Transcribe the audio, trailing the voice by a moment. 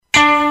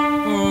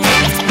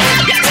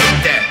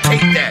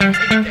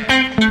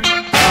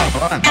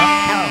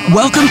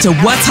Welcome to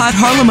What's Hot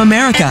Harlem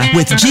America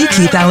with G.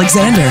 Keith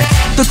Alexander.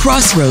 The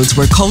crossroads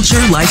where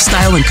culture,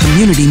 lifestyle, and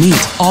community meet.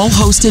 All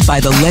hosted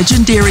by the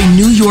legendary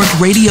New York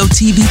radio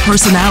TV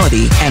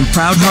personality and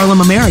proud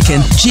Harlem American,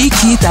 G.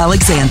 Keith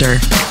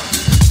Alexander.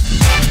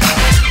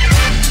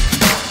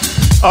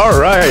 All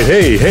right.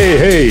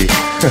 Hey.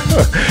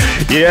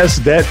 Yes,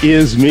 that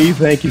is me.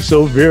 Thank you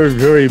so very,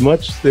 very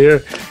much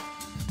there.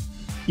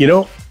 You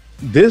know,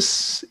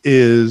 this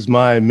is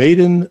my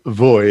maiden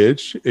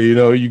voyage. You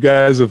know, you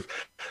guys have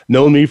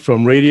known me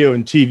from radio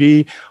and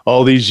TV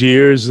all these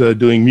years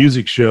doing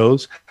music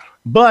shows.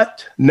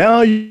 But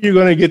now you're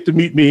going to get to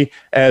meet me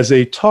as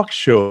a talk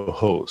show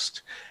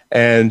host.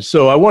 And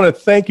so I want to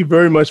thank you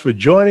very much for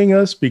joining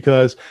us,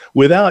 because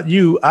without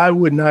you, I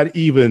would not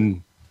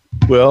even,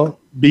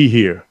 be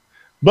here.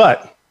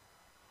 But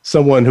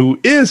someone who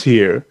is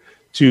here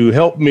to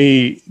help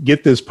me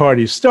get this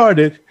party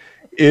started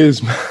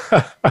is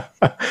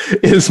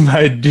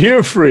my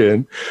dear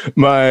friend,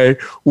 my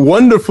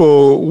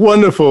wonderful,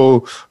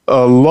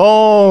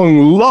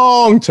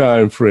 long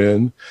time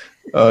friend.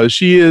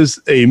 She is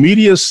a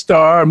media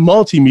star,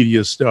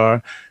 multimedia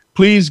star.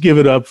 Please give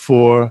it up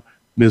for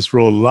Miss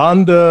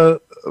Rolonda.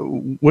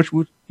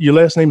 Your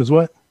last name is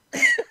what?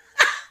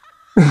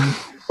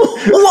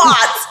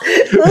 What?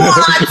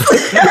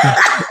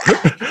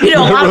 You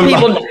know,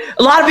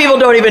 a lot of people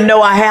don't even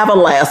know I have a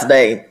last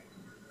name.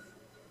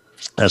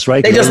 That's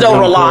right. They just know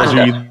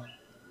Rolonda.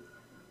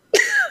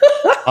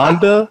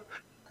 Rolonda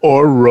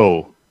or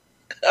Ro.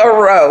 A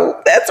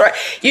Ro. That's right.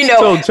 You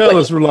know. So tell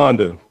us,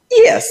 Rolonda.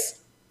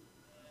 Yes.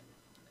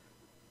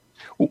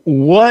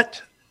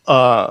 What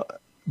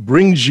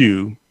brings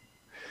you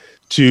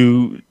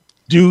to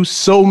do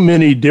so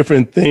many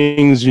different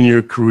things in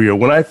your career?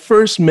 When I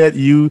first met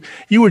you,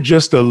 you were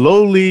just a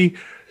lowly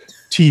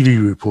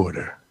TV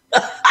reporter.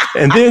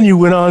 And then you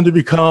went on to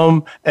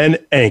become an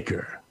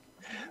anchor.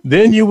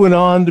 Then you went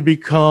on to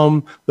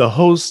become the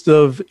host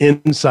of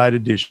Inside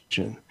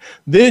Edition.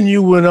 Then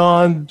you went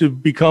on to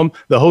become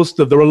the host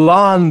of the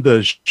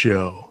Rolonda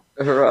Show.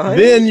 Right.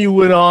 Then you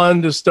went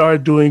on to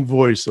start doing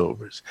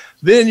voiceovers.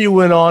 Then you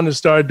went on to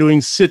start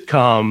doing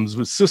sitcoms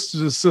with Sister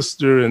to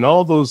Sister and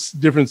all those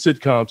different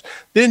sitcoms.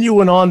 Then you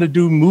went on to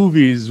do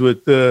movies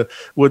with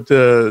what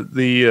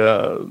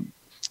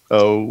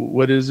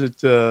is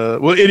it?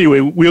 Well, anyway,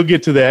 we'll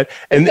get to that.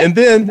 And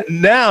then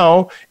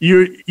now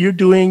you're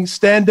doing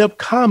stand-up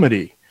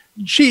comedy,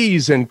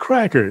 cheese and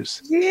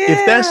crackers. Yeah.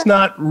 If that's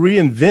not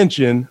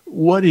reinvention,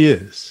 what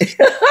is?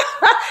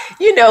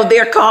 You know,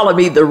 they're calling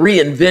me the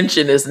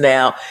reinventionist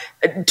now.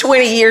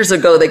 20 years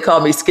ago, they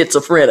called me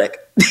schizophrenic.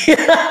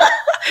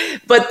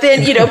 But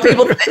then, you know,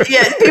 people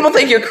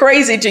think you're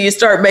crazy till you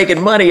start making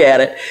money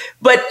at it.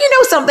 But you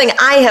know something,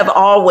 I have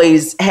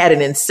always had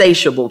an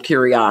insatiable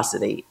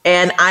curiosity.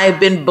 And I've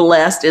been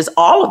blessed, as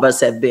all of us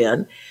have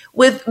been,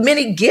 with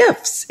many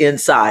gifts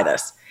inside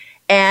us.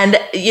 And,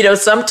 you know,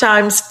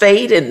 sometimes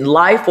fate and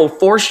life will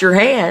force your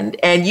hand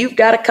and you've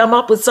got to come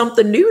up with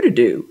something new to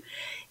do.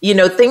 You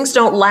know, things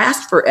don't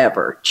last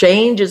forever.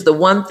 Change is the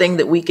one thing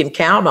that we can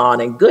count on.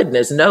 And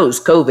goodness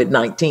knows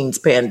COVID-19's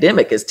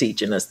pandemic is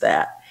teaching us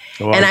that.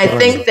 Oh, and I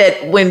think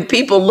that when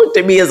people looked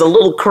at me as a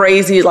little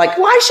crazy, like,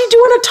 why is she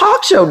doing a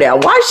talk show now?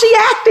 Why is she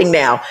acting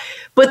now?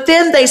 But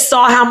then they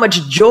saw how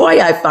much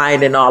joy I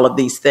find in all of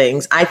these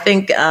things. I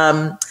think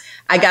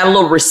I got a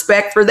little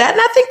respect for that.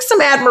 And I think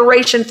some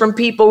admiration from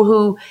people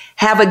who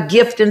have a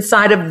gift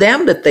inside of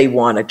them that they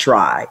want to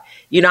try.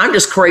 You know, I'm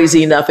just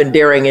crazy enough and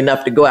daring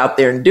enough to go out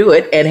there and do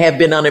it and have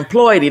been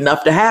unemployed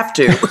enough to have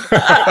to.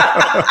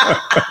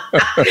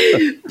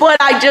 But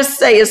I just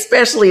say,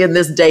 especially in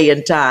this day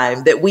and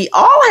time, that we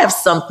all have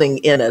something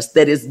in us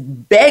that is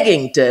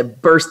begging to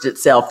burst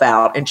itself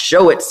out and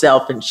show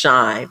itself and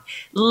shine.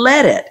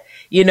 Let it.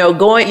 You know,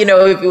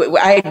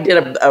 I did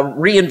a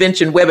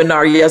reinvention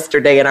webinar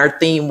yesterday and our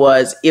theme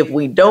was, if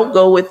we don't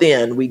go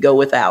within, we go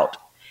without.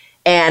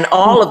 And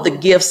all of the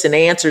gifts and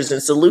answers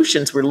and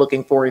solutions we're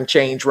looking for in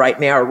change right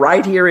now are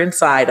right here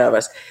inside of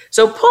us.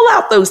 So pull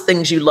out those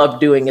things you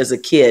loved doing as a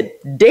kid.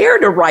 Dare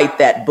to write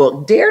that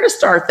book. Dare to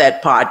start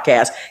that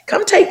podcast.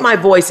 Come take my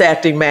voice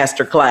acting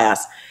masterclass.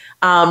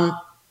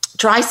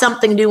 Try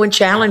something new and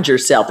challenge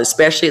yourself,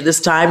 especially at this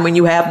time when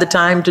you have the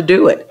time to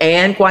do it.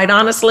 And quite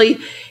honestly,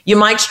 you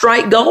might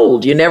strike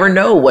gold. You never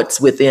know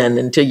what's within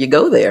until you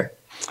go there.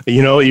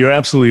 You know, you're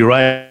absolutely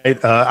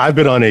right. I've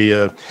been on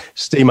a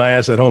stay my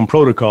ass at home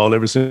protocol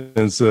ever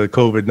since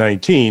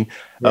COVID-19,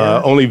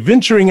 only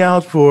venturing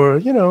out for,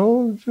 you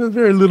know,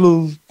 very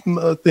little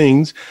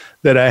things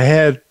that I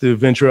had to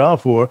venture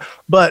out for.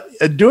 But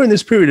during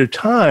this period of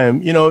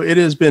time, you know, it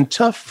has been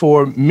tough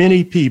for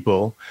many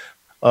people,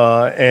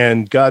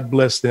 and God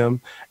bless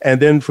them.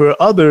 And then for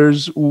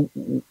others,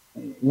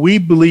 we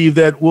believe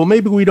that, well,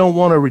 maybe we don't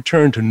want to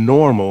return to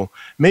normal.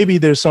 Maybe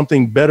there's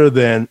something better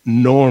than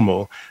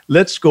normal.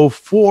 Let's go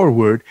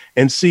forward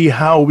and see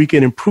how we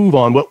can improve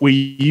on what we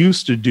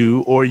used to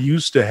do or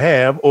used to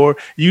have or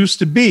used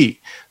to be.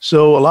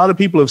 So a lot of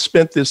people have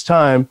spent this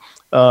time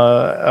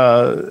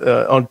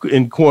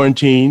in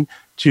quarantine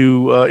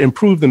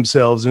improve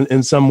themselves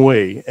in some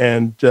way.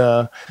 And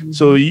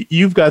so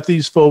you've got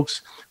these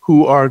folks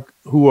who are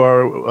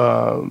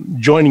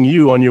joining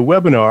you on your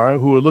webinar,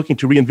 who are looking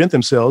to reinvent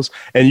themselves,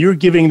 and you're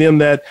giving them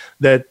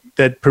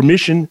that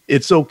permission.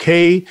 It's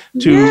okay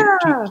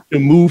to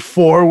move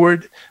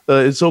forward.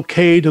 It's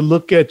okay to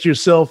look at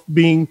yourself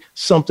being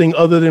something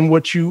other than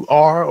what you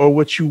are or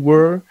what you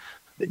were.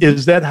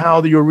 Is that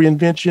how your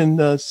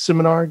reinvention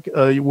seminar,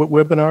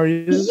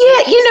 webinar is?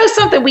 Yeah,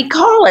 something we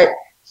call it.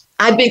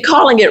 I've been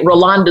calling it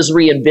Rolonda's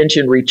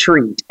Reinvention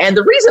Retreat. And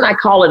the reason I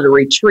call it a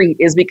retreat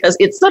is because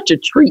it's such a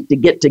treat to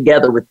get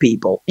together with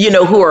people,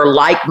 who are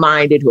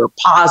like-minded, who are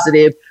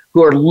positive,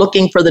 who are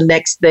looking for the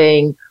next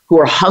thing, who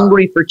are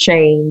hungry for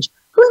change,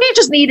 who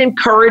just need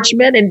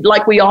encouragement, and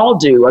like we all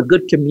do, a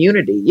good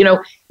community.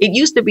 It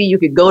used to be you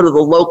could go to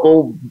the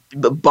local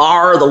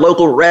bar, the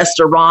local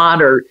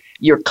restaurant, or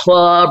your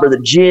club or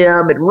the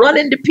gym and run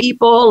into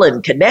people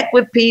and connect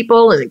with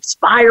people and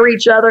inspire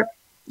each other.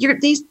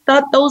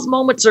 Those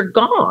moments are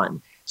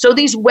gone. So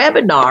these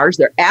webinars,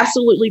 they're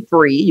absolutely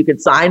free. You can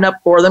sign up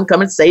for them.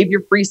 Come and save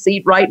your free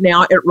seat right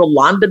now at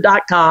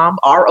rolonda.com,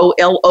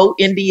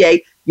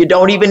 ROLONDA. You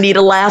don't even need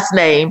a last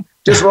name,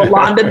 just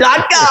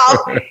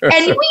rolonda.com.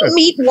 And we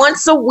meet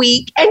once a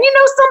week. And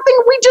something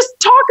we just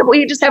talk about.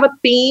 We just have a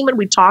theme and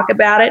we talk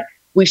about it.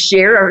 We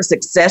share our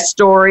success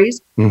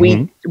stories.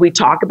 We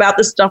talk about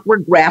the stuff we're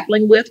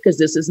grappling with, because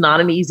this is not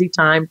an easy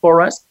time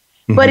for us.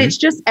 But it's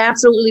just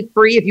absolutely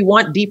free. If you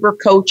want deeper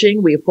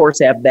coaching, we, of course,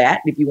 have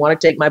that. If you want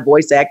to take my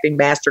voice acting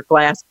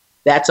masterclass,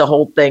 that's a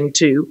whole thing,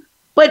 too.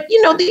 But,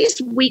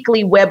 these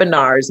weekly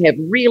webinars have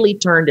really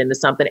turned into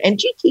something. And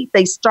Keith,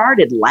 they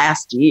started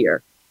last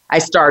year. I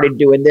started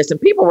doing this, and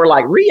people were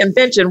like,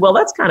 reinvention, well,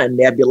 that's kind of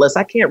nebulous.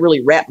 I can't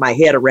really wrap my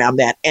head around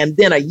that. And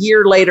then a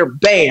year later,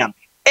 bam,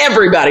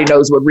 everybody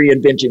knows what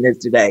reinvention is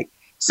today.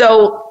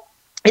 So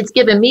it's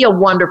given me a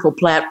wonderful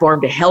platform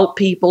to help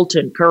people, to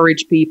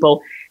encourage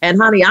people. And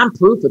honey, I'm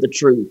proof of the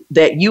truth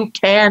that you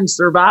can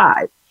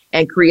survive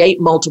and create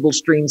multiple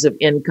streams of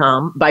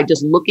income by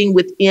just looking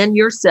within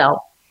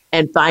yourself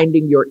and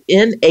finding your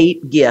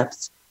innate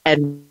gifts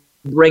and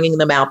bringing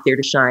them out there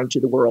to shine to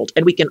the world.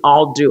 And we can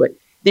all do it.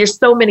 There's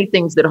so many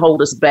things that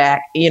hold us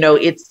back.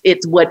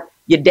 It's what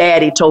your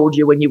daddy told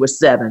you when you were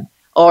 7,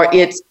 or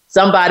it's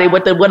somebody,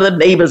 what are the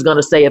neighbors going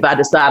to say if I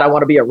decide I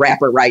want to be a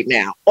rapper right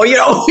now, or,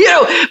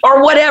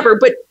 or whatever.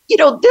 But,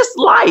 this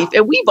life,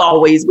 and we've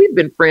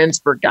been friends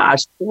for,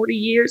 40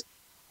 years.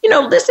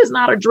 This is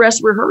not a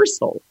dress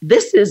rehearsal.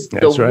 This is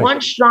one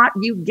shot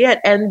you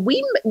get. And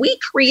we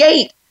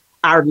create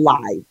our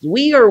lives.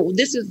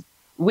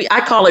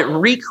 I call it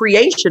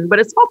recreation, but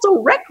it's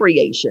also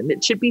recreation.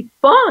 It should be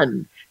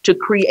fun to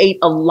create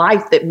a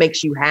life that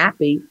makes you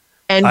happy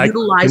and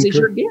utilizes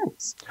your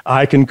gifts.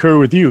 I concur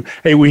with you.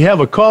 Hey, we have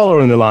a caller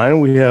on the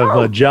line. We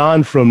have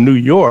John from New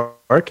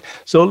York.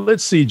 So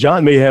let's see.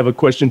 John may have a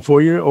question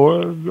for you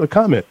or a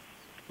comment.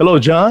 Hello,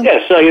 John.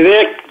 Yes, are you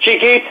there,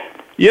 Keith?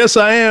 Yes,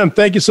 I am.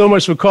 Thank you so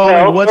much for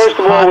calling. Well, first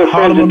of all, we're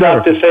friends with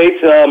Dr.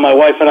 Faith. My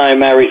wife and I are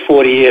married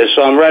 40 years,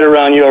 so I'm right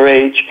around your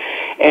age.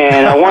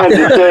 And I wanted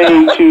to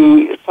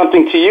say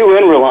something to you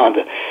and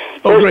Rolonda.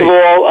 First of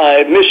all,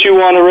 I miss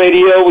you on the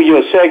radio.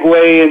 Your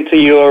segue into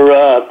your...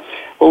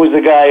 what was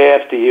the guy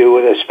after you,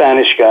 the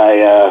Spanish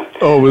guy?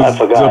 I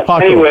forgot.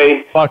 Paco.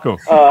 Anyway, Paco.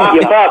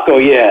 Paco,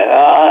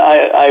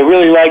 yeah. I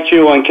really liked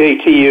you on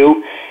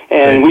KTU,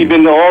 and we've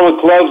been to all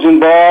the clubs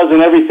and bars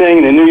and everything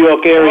in the New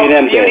York area in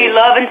them days. Beauty,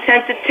 love, and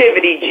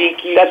sensitivity,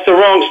 G. That's the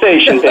wrong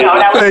station, baby. No,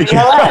 that was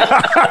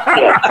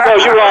No,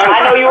 you're on.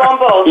 I know you're on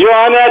both. You're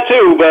on that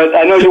too, but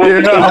I know you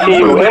went to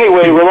KTU.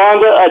 Anyway,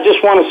 Rolonda, I just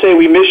want to say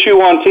we miss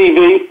you on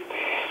TV.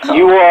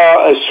 You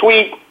are a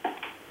sweet,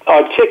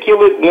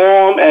 articulate,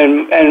 warm,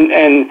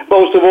 and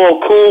most of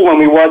all, cool when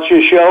we watch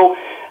your show.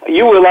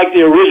 You were like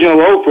the original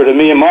Oprah to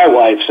me and my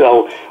wife,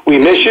 so we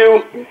miss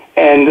you,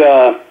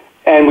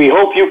 and we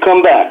hope you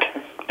come back.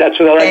 That's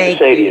what I'd like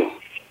to say to you.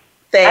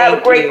 I have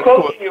a great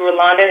quote for you,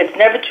 Rolonda. It's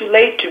never too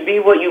late to be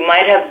what you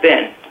might have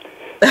been.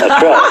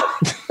 That's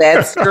right.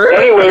 That's true.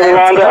 Anyway,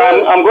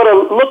 Rolonda, I'm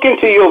going to look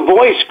into your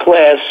voice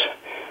class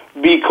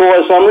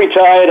because I'm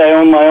retired. I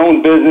own my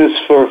own business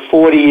for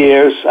 40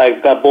 years. I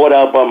got bought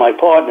out by my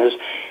partners.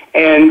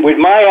 And with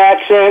my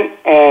accent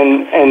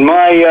and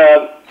my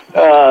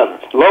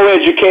low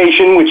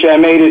education, which I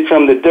made it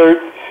from the dirt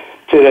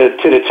to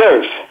the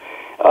turf,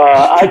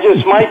 I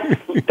just might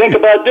think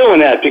about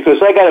doing that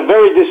because I got a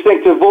very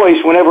distinctive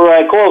voice. Whenever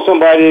I call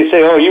somebody, they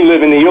say, "Oh, you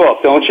live in New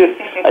York, don't you?"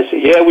 I say,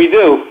 "Yeah, we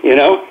do."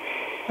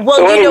 Well,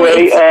 so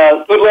anyway,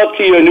 good luck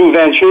to your new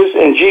ventures.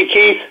 And G.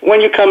 Keith, when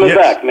you coming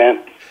back,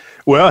 man?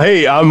 Well,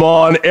 hey, I'm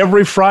on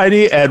every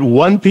Friday at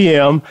 1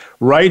 p.m.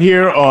 right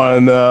here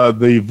on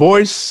the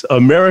Voice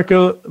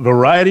America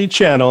Variety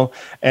Channel,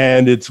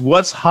 and it's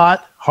What's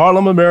Hot,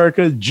 Harlem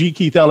America, G.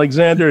 Keith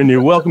Alexander, and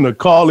you're welcome to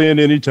call in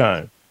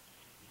anytime.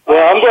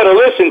 Well, I'm going to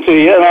listen to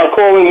you, and I'll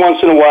call in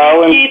once in a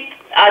while. And Keith,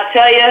 I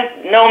tell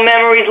you, no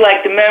memories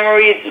like the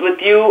memories with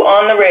you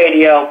on the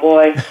radio,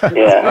 boy.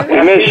 Yeah,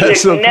 we miss you.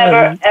 Music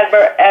never,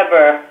 ever,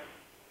 ever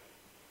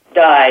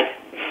died.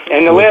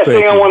 And the last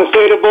thing I want to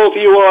say to both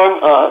of you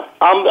are,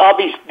 I'll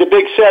be the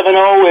big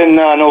 7-0 in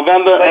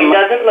November. But he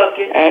doesn't look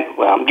it. And,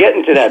 well, I'm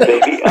getting to that,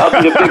 baby. I'll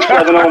be the big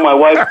 7-0. My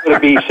wife's going to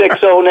be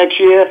 6-0 next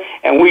year,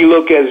 and we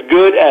look as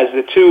good as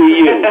the two of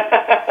you.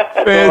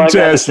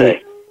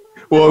 Fantastic.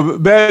 Well,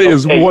 that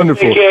is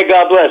wonderful. Take care.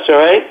 God bless, all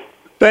right?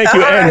 Thank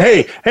you.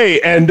 And hey,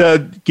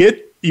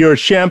 get your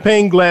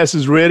champagne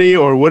glasses ready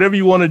or whatever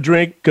you want to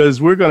drink, because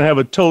we're going to have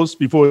a toast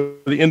before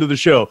the end of the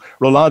show.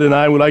 Rolonda and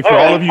I would like for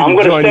all of you to join in. I'm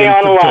going to stay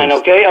on the line,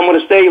 okay? I'm going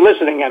to stay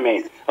listening,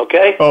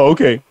 okay? Oh,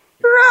 okay.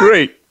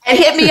 Great. And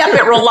hit me up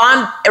at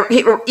Rolonda,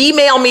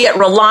 email me at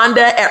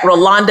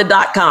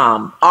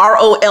rolonda@rolonda.com.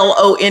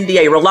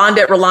 ROLONDA,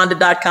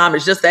 rolonda@rolonda.com.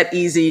 It's just that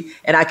easy,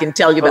 and I can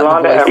tell you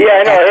about the voice. Yeah,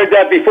 I know. I heard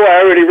that before.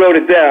 I already wrote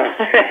it down.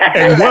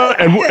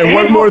 and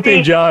one more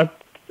thing, John.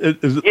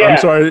 I'm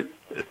sorry.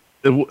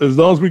 As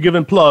long as we're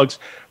giving plugs,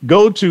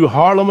 go to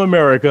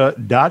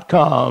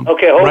HarlemAmerica.com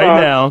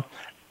now.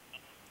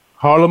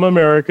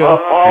 HarlemAmerica.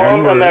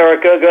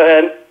 HarlemAmerica, go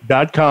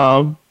ahead.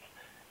 .com.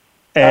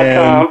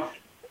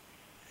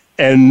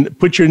 And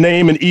put your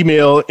name and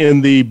email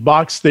in the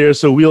box there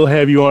so we'll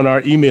have you on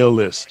our email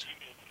list.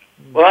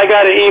 Well, I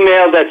got an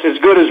email that's as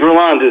good as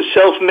Rolanda's,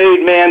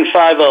 Self-Made Man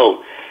 50.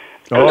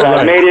 Because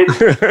I made it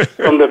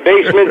from the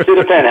basement to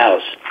the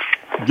penthouse.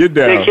 Get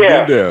down. Take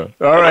care. Get down.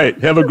 All right.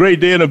 Have a great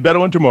day and a better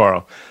one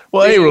tomorrow.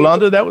 Well, hey,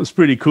 Rolonda, that was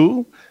pretty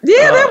cool.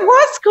 Yeah, that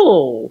was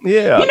cool.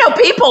 Yeah. You know,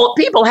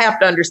 people have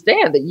to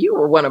understand that you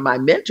were one of my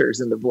mentors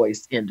in the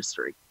voice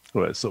industry.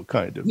 Well, it's so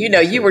kind of you. You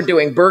know, you were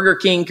doing Burger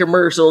King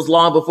commercials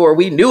long before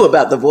we knew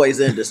about the voice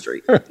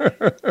industry.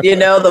 You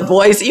know, the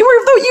voice, you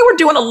were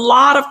doing a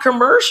lot of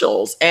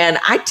commercials. And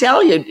I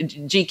tell you,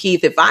 G.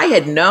 Keith, if I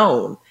had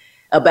known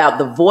about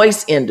the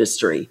voice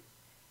industry,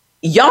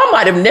 y'all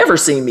might have never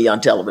seen me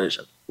on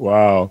television.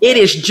 Wow. It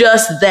is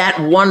just that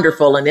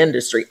wonderful an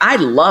industry. I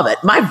love it.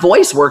 My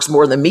voice works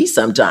more than me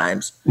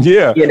sometimes.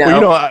 Yeah. You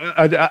know,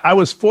 I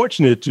was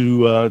fortunate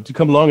to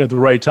come along at the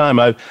right time.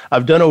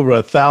 I've done over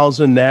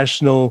 1,000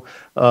 national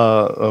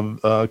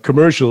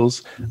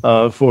commercials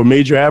for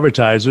major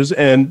advertisers.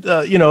 And,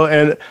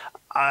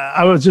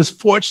 I was just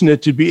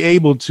fortunate to be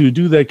able to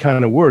do that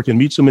kind of work and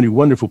meet so many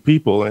wonderful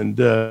people and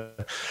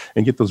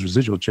get those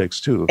residual checks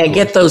too. And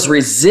get those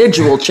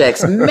residual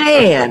checks.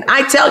 Man,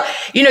 I tell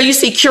you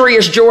see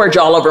Curious George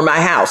all over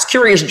my house.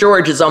 Curious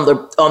George is on the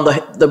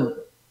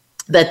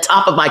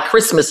top of my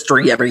Christmas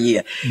tree every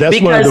year.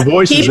 That's one of the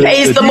voices. He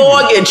pays the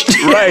mortgage.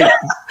 Right.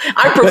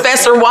 I'm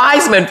Professor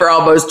Wiseman for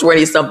almost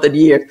 20 something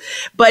years.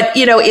 But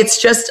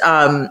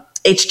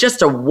it's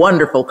just a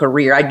wonderful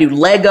career. I do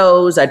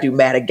Legos. I do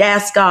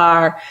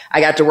Madagascar. I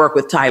got to work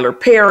with Tyler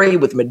Perry,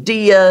 with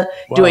Medea,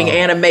 doing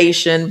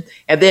animation,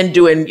 and then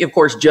doing, of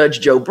course, Judge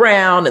Joe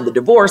Brown and the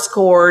Divorce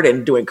Court,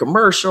 and doing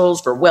commercials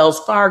for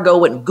Wells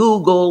Fargo and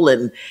Google.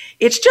 And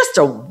it's just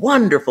a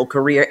wonderful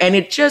career. And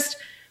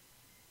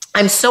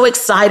I'm so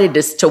excited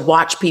to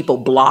watch people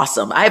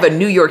blossom. I have a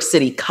New York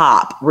City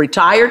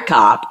retired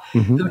cop,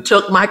 who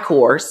took my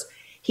course.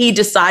 He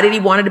decided he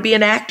wanted to be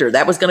an actor.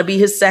 That was going to be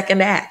his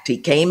second act. He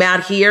came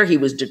out here. He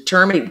was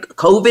determined.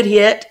 COVID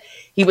hit.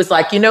 He was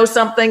like, you know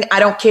something? I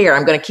don't care.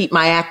 I'm going to keep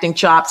my acting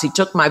chops. He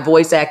took my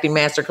voice acting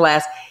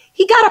masterclass.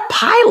 He got a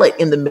pilot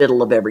in the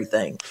middle of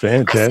everything.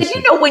 Fantastic.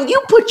 I said, when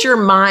you put your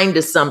mind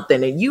to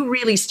something and you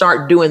really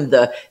start doing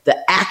the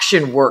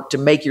action work to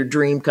make your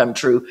dream come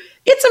true,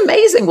 it's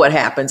amazing what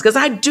happens, because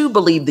I do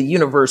believe the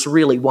universe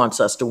really wants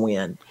us to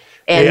win.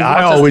 And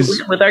wants us to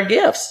win with our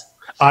gifts.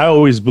 I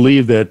always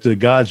believe that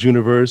God's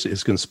universe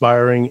is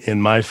conspiring in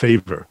my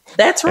favor.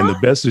 That's right. And the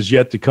best is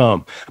yet to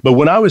come. But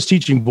when I was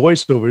teaching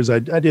voiceovers, I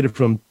did it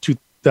from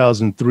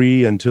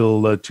 2003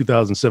 until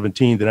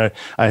 2017. Then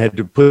I had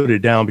to put it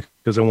down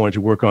because I wanted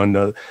to work on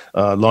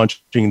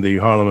launching the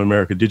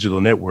HarlemAmerica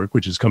Digital Network,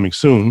 which is coming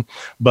soon.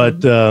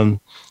 But when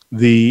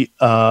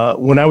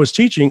I was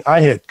teaching,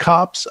 I had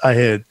cops, I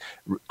had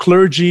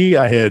clergy,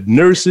 I had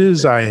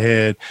nurses, I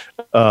had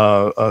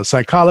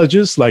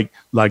psychologists like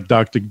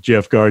Dr.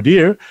 Jeff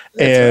Gardier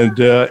and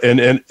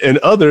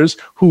others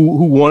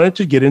who wanted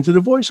to get into the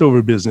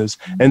voiceover business.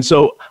 And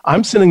so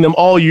I'm sending them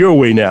all your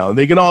way now.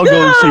 They can all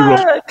go see.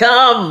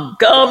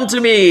 Come to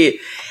me.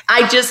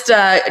 I just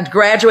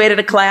graduated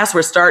a class.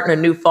 We're starting a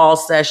new fall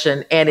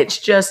session, and it's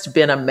just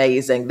been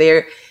amazing.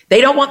 They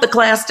don't want the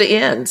class to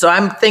end. So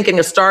I'm thinking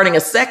of starting a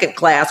second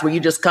class where you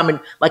just come in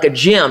like a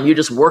gym. You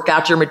just work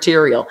out your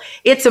material.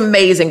 It's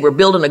amazing. We're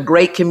building a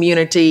great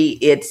community.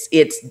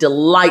 It's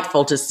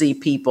delightful to see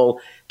people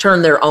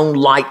turn their own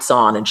lights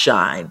on and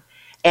shine.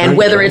 And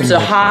whether it's a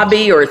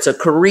hobby or it's a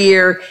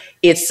career,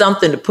 it's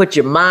something to put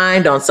your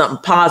mind on something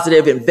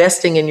positive,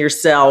 investing in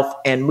yourself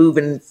and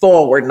moving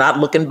forward, not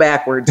looking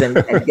backwards and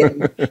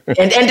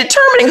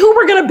determining who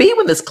we're going to be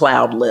when this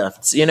cloud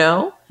lifts,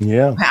 Yeah.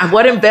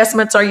 What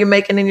investments are you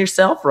making in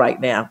yourself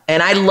right now?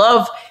 And I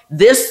love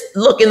this.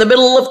 Look, in the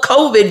middle of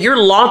COVID, you're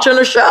launching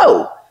a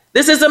show.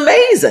 This is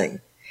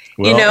amazing.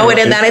 Well,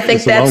 and I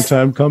think that's a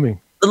long time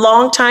coming. A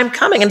long time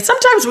coming. And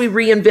sometimes we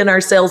reinvent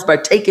ourselves by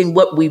taking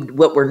what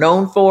we're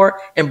known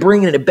for and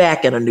bringing it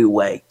back in a new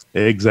way.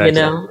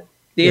 Exactly.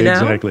 You know?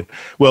 Exactly.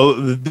 Well,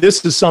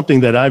 this is something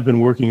that I've been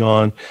working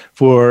on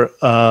for,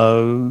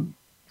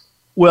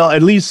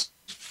 at least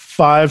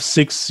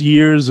 5-6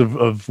 years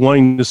of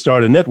wanting to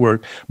start a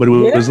network. But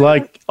it was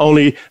like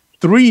only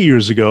 3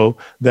 years ago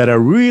that I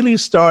really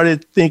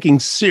started thinking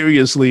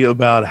seriously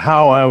about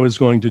how I was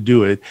going to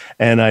do it.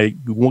 And I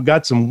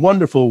got some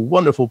wonderful,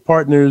 wonderful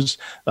partners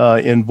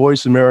in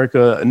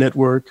VoiceAmerica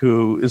network,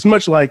 who is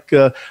much like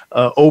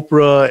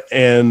Oprah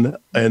and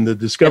the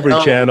Discovery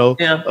Channel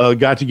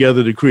got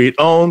together to create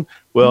OWN.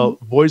 Well,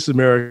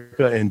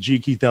 VoiceAmerica and G.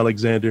 Keith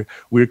Alexander,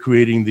 we're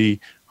creating the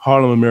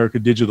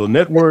HarlemAmerica Digital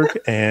Network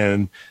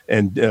and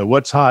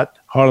What's Hot,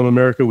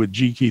 HarlemAmerica with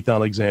G. Keith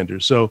Alexander.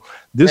 So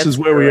this is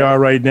where we are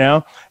right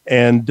now.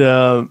 And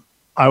I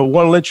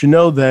want to let you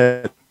know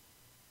that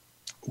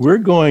we're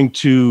going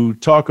to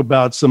talk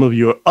about some of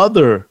your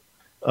other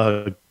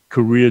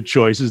career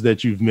choices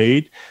that you've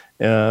made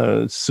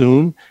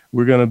soon.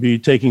 We're going to be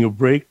taking a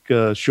break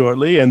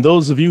shortly. And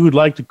those of you who'd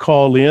like to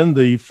call in,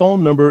 the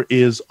phone number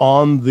is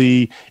on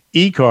the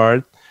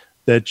e-card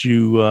that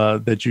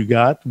you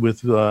got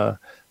with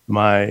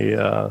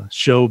my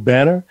show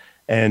banner.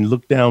 And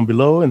look down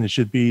below, and it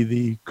should be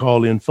the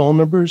call-in phone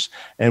numbers.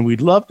 And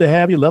we'd love to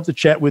have you, love to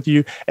chat with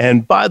you.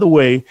 And by the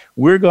way,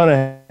 we're going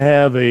to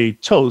have a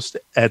toast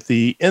at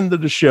the end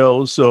of the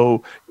show.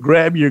 So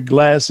grab your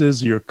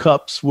glasses, your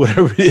cups,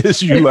 whatever it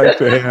is you like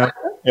to have.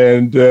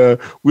 And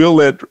we'll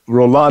let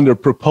Rolonda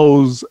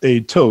propose a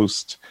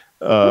toast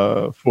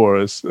for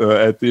us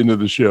at the end of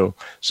the show.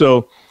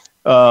 So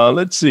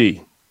let's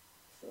see.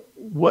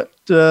 What,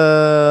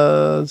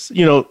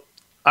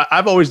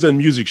 I've always done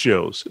music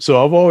shows,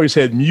 so I've always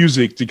had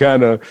music to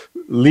kind of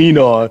lean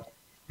on.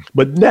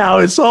 But now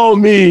it's all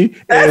me.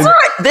 That's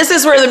right. This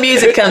is where the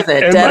music comes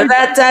in.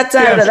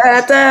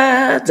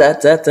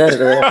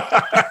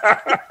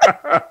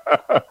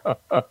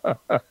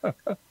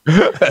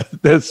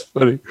 That's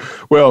funny.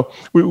 Well,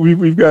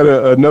 we've got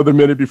another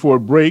minute before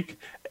break.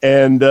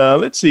 And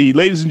let's see,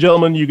 ladies and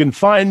gentlemen, you can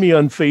find me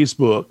on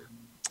Facebook.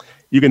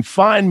 You can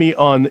find me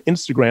on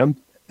Instagram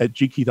at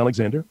G. Keith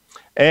Alexander.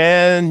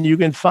 And you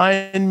can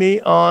find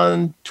me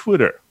on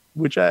Twitter,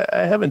 which I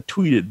haven't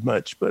tweeted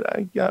much, but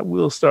I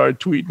will start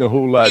tweeting a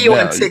whole lot now.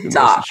 On TikTok. You can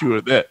rest assured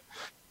of that.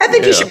 I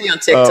think you should be on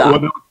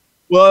TikTok.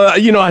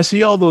 I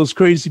see all those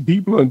crazy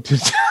people on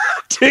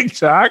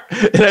TikTok,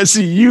 and I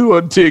see you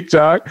on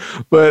TikTok,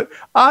 but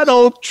I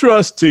don't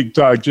trust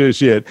TikTok just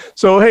yet.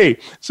 So, hey,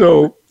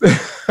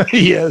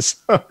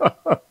 yes.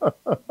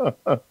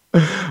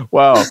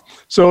 Wow.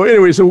 So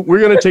anyway, we're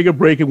going to take a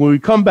break. And when we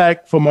come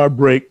back from our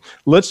break,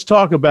 let's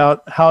talk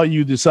about how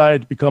you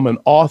decided to become an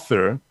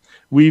author.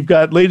 We've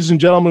got, ladies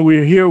and gentlemen,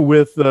 we're here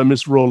with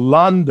Miss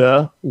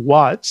Rolonda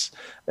Watts,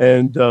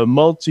 and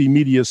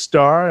multimedia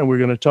star. And we're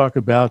going to talk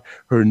about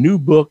her new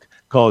book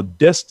called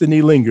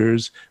Destiny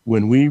Lingers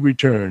when we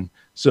return.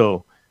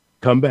 So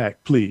come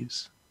back,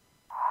 please.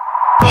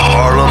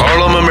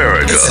 Harlem,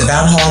 America. It's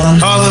about Harlem.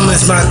 Harlem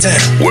is my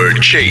town. Where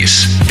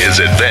Chase is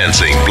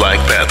advancing Black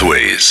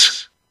pathways.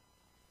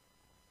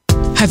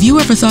 Have you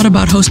ever thought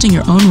about hosting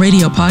your own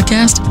radio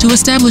podcast to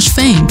establish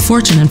fame,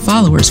 fortune, and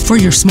followers for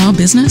your small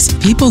business?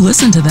 People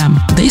listen to them,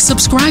 they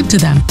subscribe to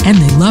them, and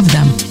they love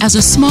them. As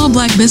a small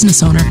Black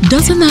business owner,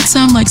 doesn't that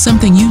sound like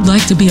something you'd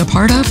like to be a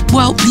part of?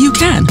 Well, you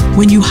can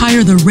when you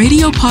hire the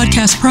radio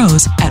podcast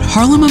pros at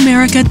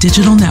HarlemAmerica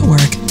Digital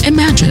Network.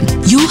 Imagine,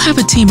 you'll have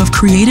a team of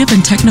creative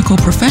and technical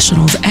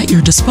professionals at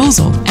your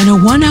disposal and a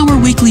 1-hour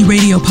weekly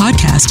radio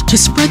podcast to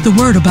spread the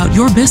word about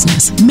your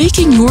business.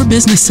 Making your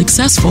business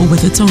successful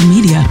with its own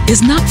media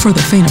is not for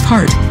the faint of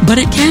heart, but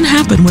it can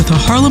happen with a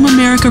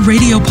HarlemAmerica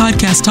radio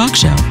podcast talk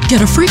show.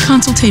 Get a free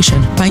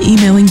consultation by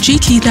emailing G.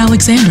 Keith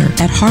Alexander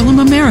at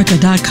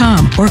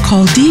HarlemAmerica.com or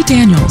call D.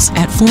 Daniels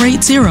at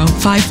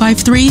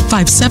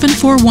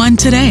 480-553-5741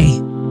 today.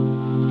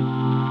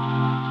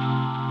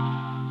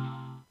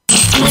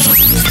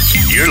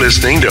 You're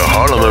listening to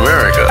Harlem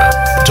America,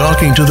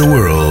 talking to the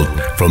world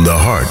from the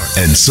heart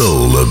and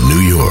soul of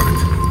New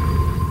York.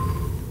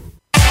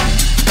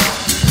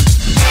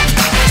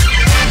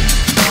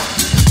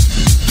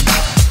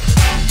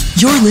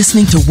 You're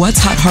listening to What's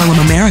Hot Harlem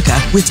America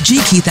with G.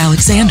 Keith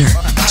Alexander.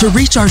 To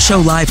reach our show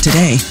live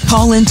today,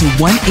 call in to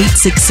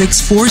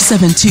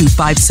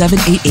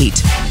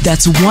 1-866-472-5788.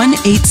 That's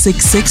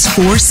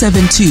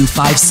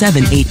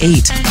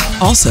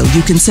 1-866-472-5788. Also,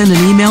 you can send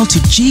an email to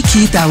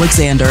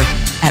gkeithalexander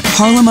at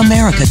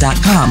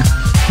HarlemAmerica.com.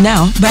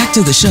 Now, back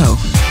to the show.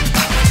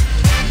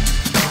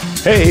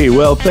 Hey,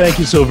 well, thank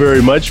you so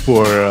very much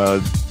for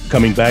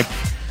coming back.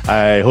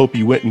 I hope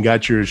you went and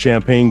got your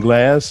champagne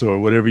glass or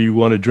whatever you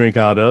want to drink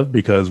out of,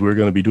 because we're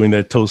going to be doing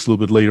that toast a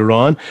little bit later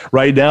on.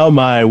 Right now,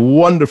 my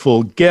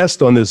wonderful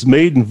guest on this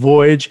maiden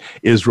voyage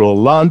is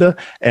Rolonda,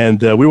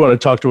 and we want to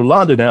talk to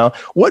Rolonda now.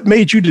 What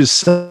made you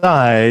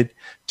decide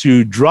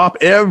to drop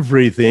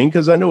everything?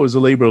 Because I know it was a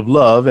labor of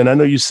love, and I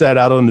know you sat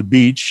out on the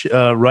beach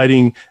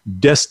writing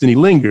Destiny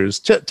Lingers.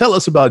 Tell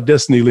us about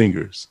Destiny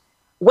Lingers.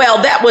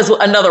 Well, that was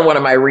another one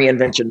of my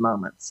reinvention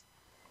moments.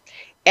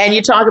 And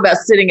you talk about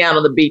sitting out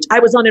on the beach. I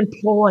was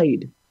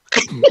unemployed.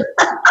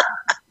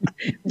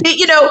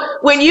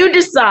 When you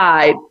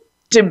decide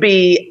to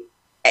be,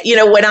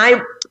 when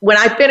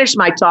I finished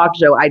my talk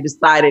show, I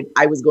decided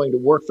I was going to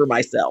work for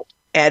myself,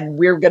 and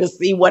we're going to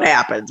see what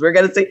happens. We're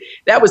going to see.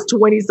 That was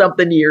 20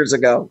 something years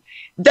ago.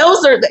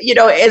 Those are,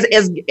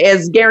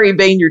 as Gary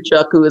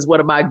Vaynerchuk, who is one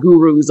of my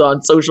gurus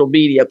on social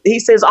media, he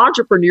says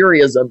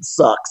entrepreneurialism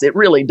sucks. It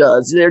really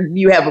does.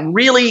 You have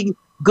really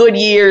good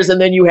years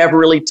and then you have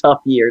really tough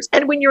years.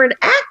 And when you're an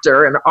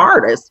actor, an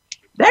artist,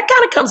 that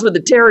kind of comes with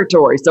the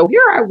territory. So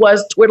here I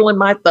was twiddling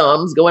my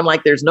thumbs, going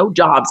like, there's no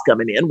jobs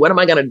coming in. What am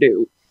I going to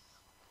do?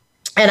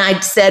 And I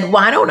said,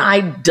 why don't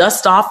I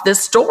dust off this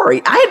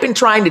story? I had been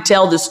trying to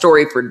tell this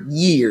story for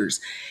years.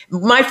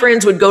 My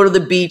friends would go to the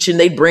beach and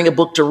they'd bring a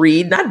book to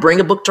read, and I'd bring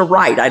a book to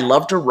write. I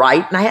love to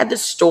write, and I had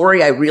this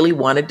story I really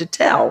wanted to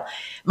tell.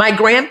 My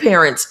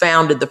grandparents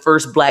founded the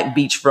first Black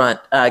beachfront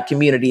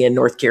community in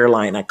North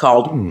Carolina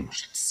called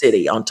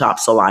City on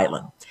Topsail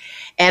Island.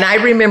 And I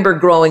remember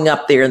growing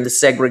up there in the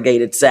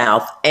segregated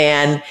South,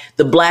 and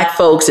the Black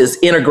folks, as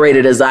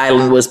integrated as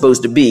Island was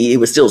supposed to be, it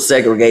was still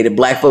segregated.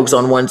 Black folks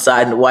on one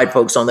side and the white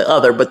folks on the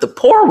other, but the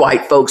poor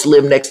white folks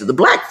lived next to the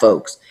Black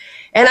folks.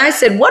 And I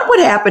said, what would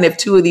happen if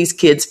two of these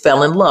kids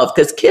fell in love?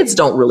 Because kids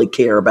don't really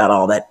care about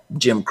all that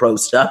Jim Crow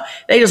stuff.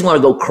 They just want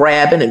to go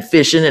crabbing and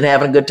fishing and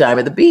having a good time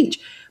at the beach.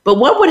 But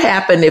what would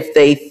happen if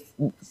they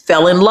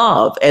fell in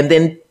love and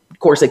then, of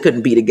course, they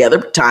couldn't be together,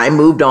 but time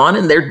moved on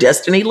and their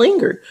destiny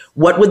lingered?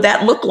 What would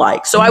that look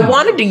like? So I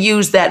wanted to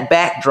use that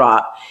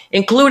backdrop,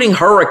 including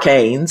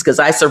hurricanes, because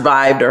I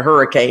survived a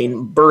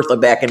hurricane, Bertha,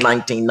 back in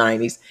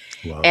 1990s.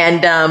 Wow.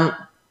 And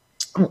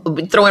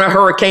throw in a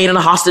hurricane and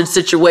a hostage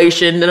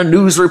situation and a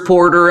news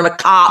reporter and a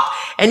cop.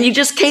 And you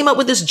just came up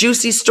with this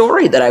juicy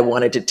story that I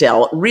wanted to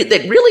tell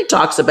that really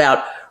talks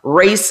about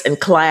race and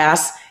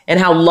class and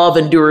how love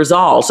endures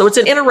all. So it's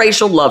an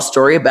interracial love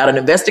story about an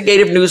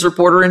investigative news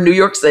reporter in New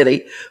York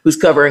City who's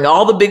covering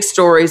all the big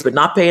stories but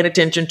not paying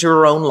attention to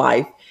her own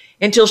life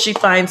until she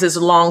finds this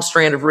long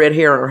strand of red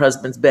hair on her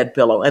husband's bed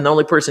pillow. And the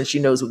only person she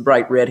knows with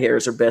bright red hair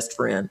is her best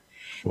friend.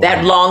 Wow.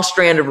 That long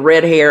strand of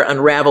red hair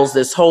unravels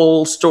this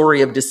whole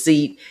story of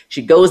deceit.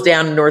 She goes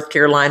down to North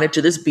Carolina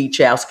to this beach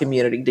house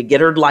community to get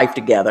her life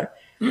together,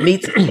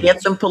 meets a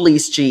handsome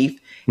police chief,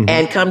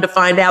 and come to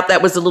find out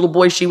that was the little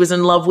boy she was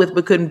in love with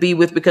but couldn't be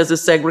with because of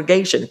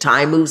segregation.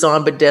 Time moves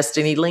on, but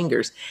destiny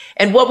lingers.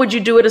 And what would you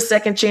do at a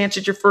second chance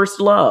at your first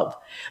love?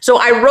 So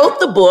I wrote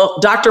the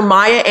book. Dr.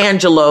 Maya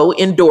Angelou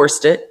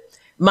endorsed it.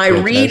 My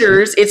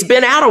readers, it's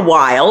been out a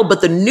while,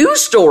 but the new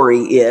story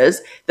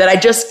is that I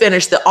just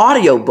finished the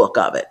audiobook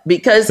of it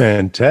because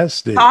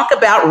fantastic. Talk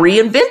about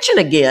reinvention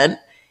again.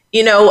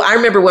 I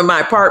remember when my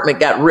apartment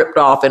got ripped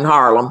off in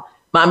Harlem,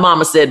 my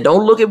mama said,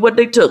 don't look at what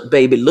they took,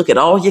 baby. Look at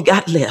all you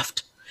got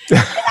left. And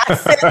I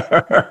said,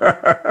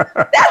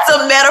 that's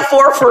a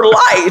metaphor for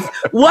life.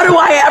 What do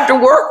I have to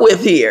work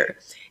with here?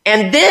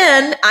 And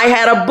then I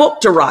had a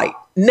book to write.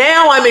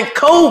 Now I'm in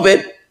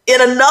COVID, in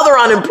another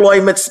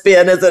unemployment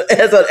spin as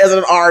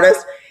an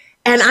artist.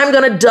 And I'm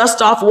going to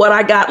dust off what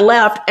I got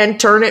left and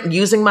turn it,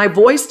 using my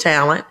voice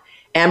talent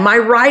and my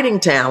writing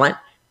talent,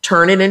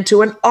 turn it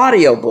into an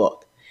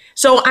audiobook.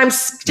 So I'm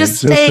just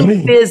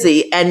staying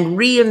busy and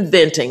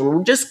reinventing.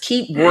 We'll just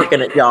keep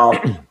working it, y'all.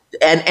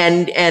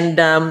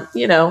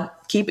 And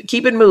keep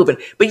it moving.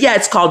 But yeah,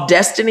 it's called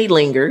Destiny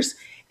Lingers.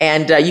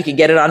 And you can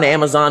get it on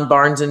Amazon,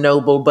 Barnes &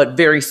 Noble. But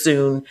very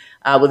soon,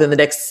 within the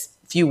next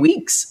few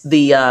weeks,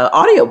 the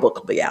audiobook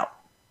will be out.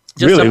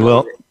 Really?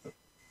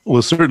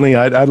 Well, certainly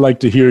I'd like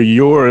to hear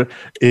your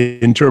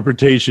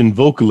interpretation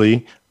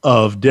vocally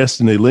of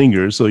Destiny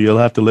Lingers. So you'll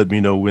have to let me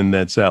know when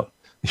that's out.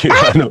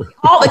 I know.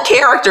 All the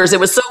characters, it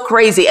was so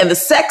crazy. And the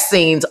sex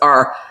scenes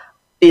are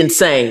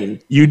insane.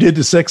 You did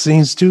the sex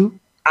scenes too?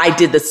 I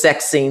did the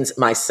sex scenes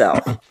myself.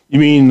 You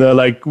mean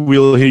like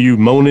we'll hear you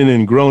moaning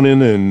and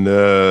groaning and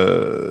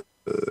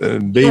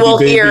baby,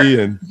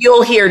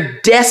 you'll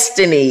hear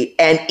Destiny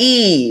and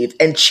Eve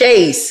and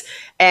Chase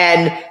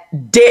and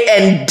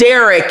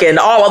Derek and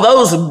all of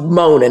those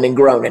moaning and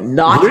groaning,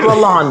 not really?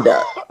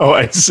 Rolonda. Oh,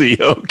 I see.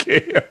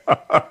 Okay.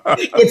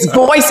 It's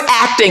voice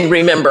acting,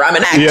 remember. I'm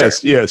an actor.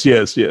 Yes.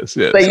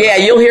 But yeah,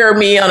 you'll hear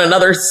me on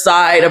another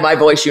side of my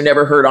voice you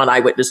never heard on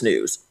Eyewitness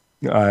News.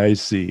 I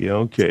see.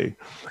 Okay.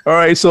 All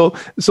right. So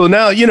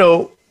now,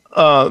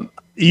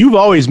 you've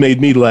always made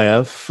me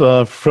laugh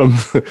from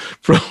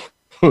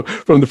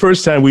the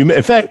first time we met.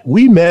 In fact,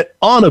 we met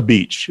on a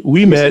beach.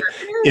 We met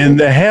in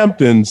the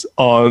Hamptons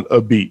on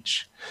a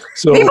beach.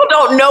 So people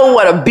don't know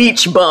what a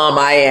beach bum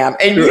I am,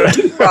 and you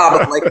do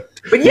probably.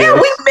 But yeah,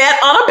 we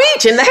met on a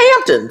beach in the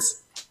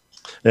Hamptons.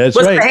 That's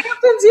right. Was the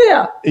Hamptons?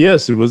 Yeah.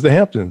 Yes, it was the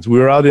Hamptons. We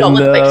were out in.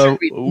 Let's make sure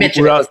we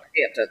mention it was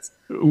the Hamptons.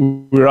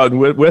 We were out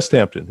in West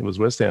Hampton. It was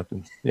West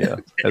Hampton. Yeah,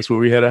 that's where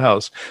we had a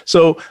house.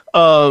 So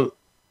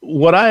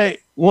what I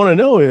want to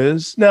know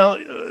is now,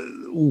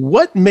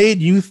 what made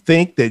you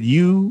think that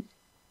you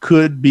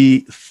could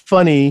be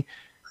funny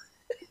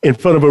in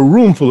front of a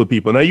room full of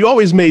people? Now, you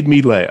always made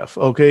me laugh,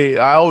 okay?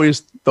 I always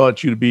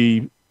thought you to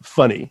be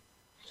funny,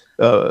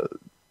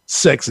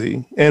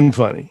 sexy, and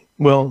funny.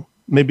 Well,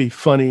 maybe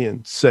funny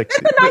and sexy.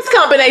 It's a nice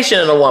combination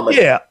in a woman.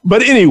 Yeah.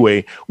 But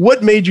anyway,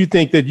 what made you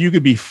think that you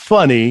could be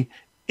funny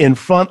in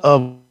front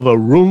of a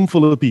room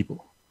full of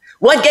people?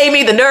 What gave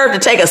me the nerve to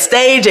take a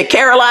stage at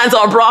Caroline's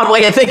on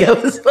Broadway and think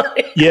it was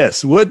funny?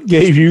 Yes. What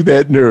gave you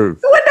that nerve?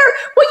 What nerve?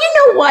 Well,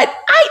 you know what?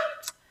 I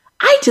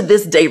to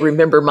this day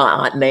remember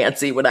my Aunt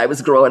Nancy when I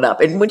was growing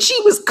up. And when she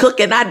was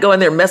cooking, I'd go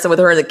in there messing with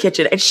her in the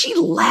kitchen, and she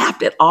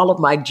laughed at all of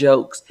my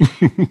jokes.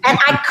 And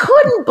I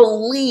couldn't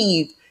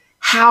believe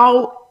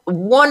how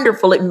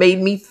wonderful it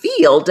made me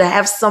feel to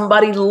have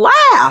somebody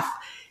laugh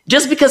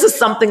just because of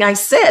something I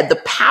said,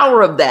 the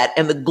power of that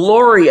and the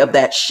glory of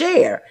that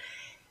share.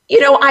 You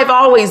know, I've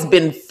always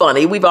been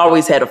funny. We've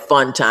always had a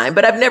fun time,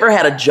 but I've never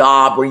had a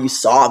job where you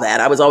saw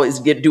that. I was always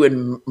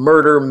doing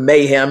murder,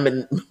 mayhem,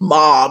 and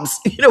mobs,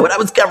 you know, when I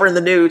was covering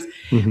the news.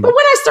 Mm-hmm. But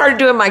when I started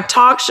doing my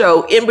talk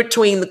show in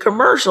between the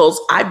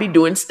commercials, I'd be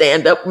doing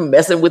stand-up and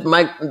messing with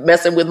my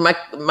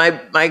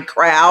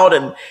crowd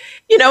and,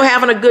 you know,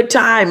 having a good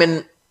time.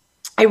 And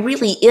I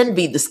really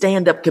envied the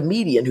stand-up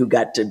comedian who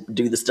got to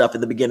do the stuff in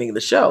the beginning of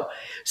the show.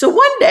 So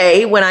one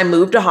day when I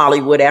moved to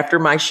Hollywood after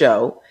my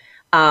show,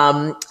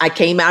 I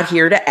came out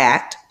here to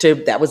act.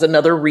 That was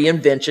another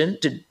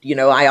reinvention.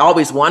 I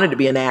always wanted to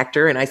be an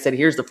actor. And I said,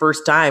 here's the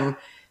first time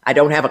I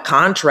don't have a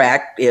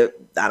contract. I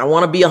don't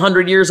want to be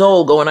 100 years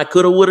old going, I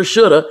coulda, woulda,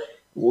 shoulda.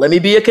 Let me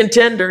be a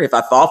contender. If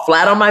I fall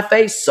flat on my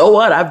face, so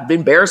what? I've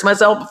embarrassed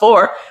myself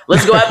before.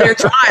 Let's go out there and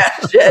try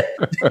it. Shit.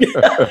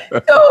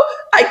 So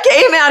I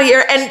came out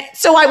here. And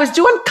so I was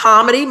doing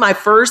comedy. My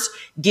first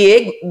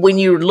gig, when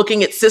you're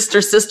looking at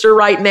Sister Sister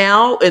right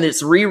now, and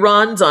it's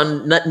reruns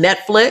on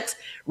Netflix.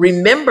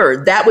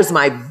 Remember, that was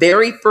my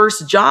very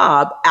first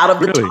job out of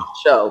the talk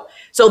show.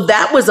 So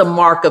that was a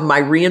mark of my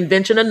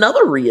reinvention,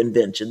 another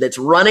reinvention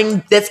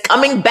that's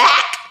coming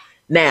back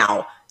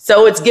now.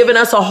 So it's given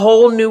us a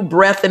whole new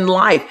breath in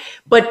life.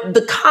 But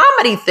the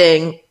comedy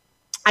thing,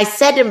 I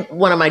said to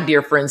one of my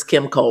dear friends,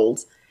 Kim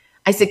Coles,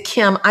 I said,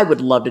 Kim, I would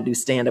love to do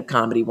stand-up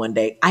comedy one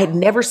day. I had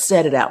never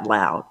said it out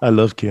loud. I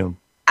love Kim.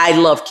 I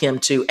love Kim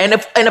too. And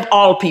of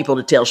all people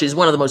to tell, she's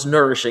one of the most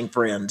nourishing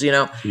friends, you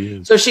know?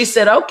 So she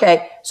said,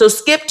 okay. So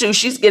Skip too,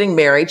 she's getting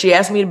married. She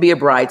asked me to be a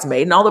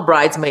bridesmaid, and all the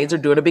bridesmaids are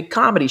doing a big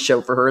comedy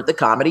show for her at the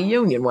Comedy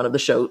Union, one of the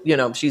shows, you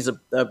know, she's a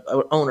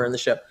owner in the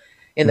show,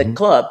 in the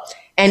club.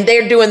 And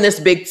they're doing this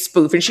big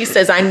spoof. And she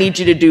says, I need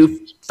you to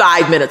do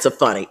 5 minutes of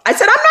funny. I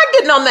said, I'm not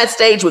getting on that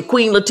stage with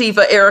Queen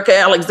Latifah, Erica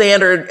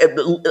Alexander,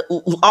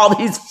 all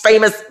these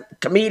famous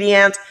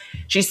comedians.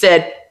 She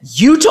said,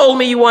 you told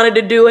me you wanted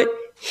to do it.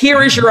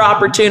 Here is your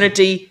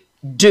opportunity.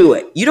 Do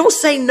it. You don't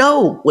say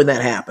no when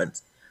that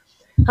happens.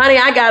 Honey,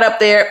 I got up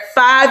there,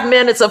 5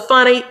 minutes of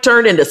funny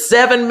turned into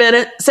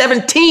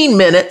 17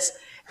 minutes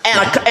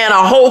and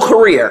a whole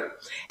career.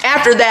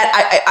 After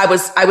that, I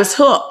was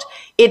hooked.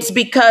 It's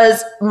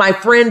because my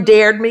friend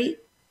dared me.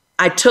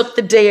 I took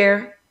the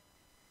dare.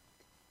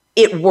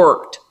 It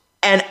worked.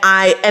 And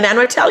I'm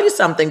going to tell you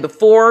something.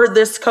 Before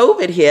this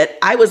COVID hit,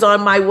 I was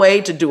on my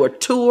way to do a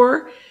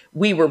tour.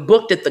 We were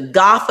booked at the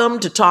Gotham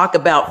to talk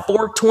about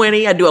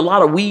 420. I do a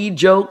lot of weed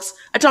jokes.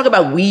 I talk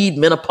about weed,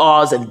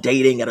 menopause, and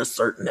dating at a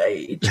certain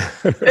age.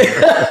 And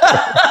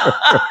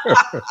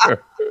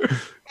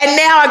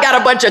now I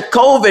got a bunch of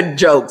COVID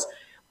jokes.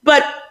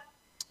 But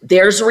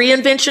there's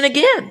reinvention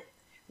again.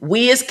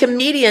 We as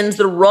comedians,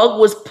 the rug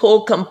was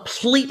pulled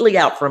completely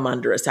out from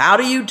under us. How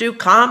do you do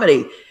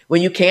comedy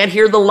when you can't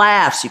hear the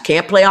laughs? You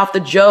can't play off the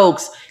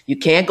jokes. You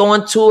can't go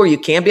on tour. You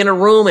can't be in a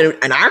room.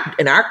 And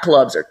our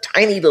clubs are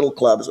tiny little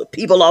clubs with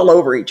people all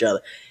over each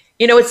other.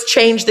 You know, it's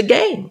changed the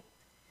game.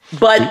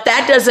 But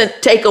that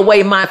doesn't take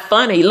away my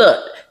funny.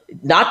 Look,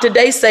 not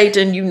today,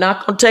 Satan. You're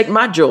not going to take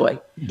my joy.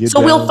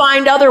 We'll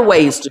find other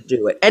ways to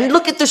do it. And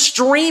look at the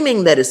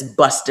streaming that is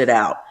busted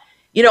out.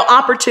 You know,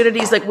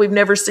 opportunities like we've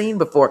never seen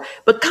before.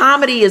 But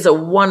comedy is a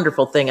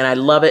wonderful thing, and I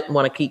love it and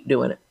want to keep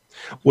doing it.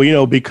 Well, you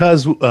know,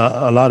 because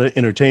a lot of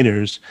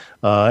entertainers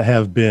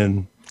have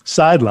been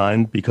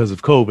sidelined because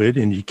of COVID,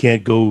 and you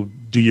can't go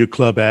do your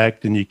club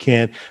act, and you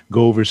can't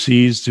go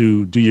overseas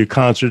to do your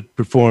concert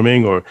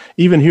performing, or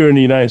even here in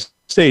the United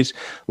States.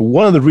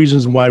 One of the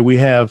reasons why we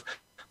have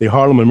the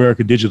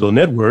HarlemAmerica Digital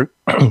Network,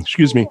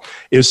 excuse me,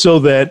 is so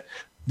that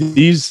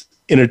these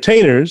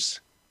entertainers,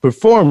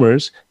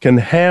 performers can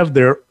have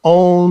their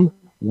own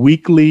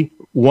weekly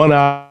 1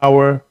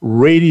 hour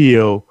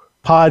radio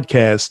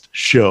podcast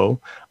show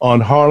on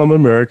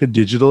HarlemAmerica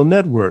Digital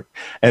Network.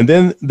 And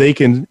then they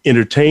can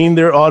entertain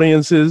their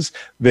audiences.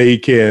 They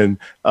can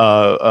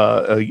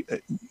bring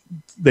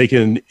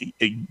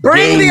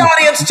the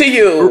audience to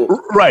you.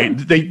 Right.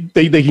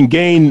 They can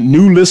gain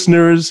new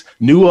listeners,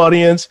 new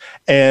audience,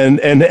 and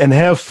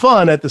have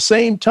fun at the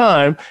same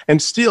time and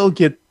still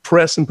get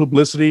press and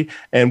publicity.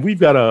 And we've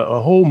got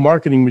a whole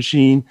marketing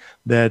machine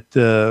that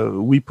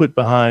we put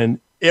behind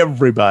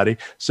everybody.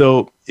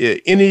 So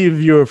any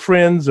of your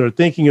friends are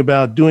thinking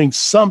about doing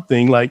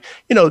something like,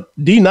 you know,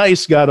 D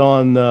Nice got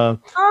on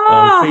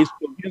Facebook,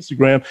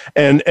 Instagram,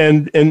 and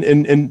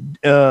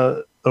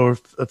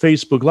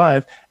Facebook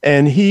Live,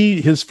 and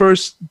his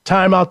first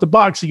time out the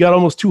box, he got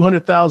almost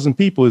 200,000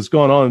 people. It's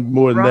gone on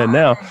more than that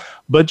now.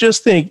 But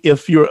just think,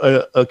 if you're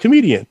a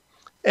comedian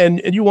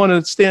and you want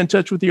to stay in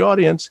touch with the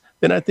audience,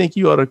 then I think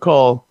you ought to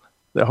call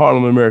the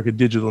HarlemAmerica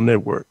Digital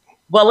Network.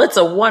 Well, it's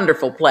a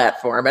wonderful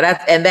platform, and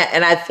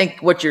I think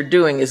what you're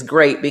doing is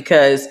great,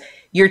 because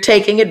you're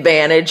taking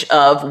advantage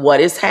of what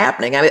is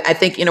happening. I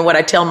think, what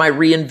I tell my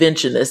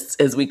reinventionists,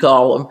 as we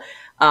call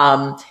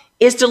them,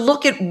 is to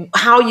look at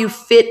how you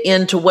fit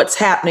into what's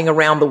happening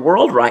around the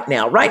world right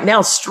now. Right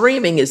now,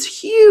 streaming is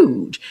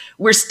huge.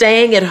 We're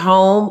staying at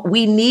home.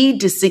 We need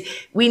to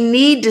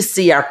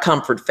see our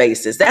comfort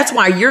faces. That's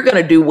why you're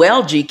going to do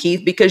well, G.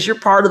 Keith, because you're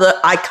part of the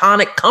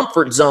iconic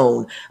comfort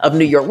zone of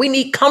New York. We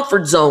need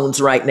comfort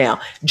zones right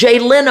now. Jay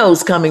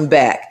Leno's coming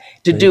back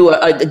to do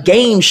a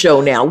game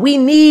show now. We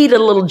need a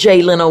little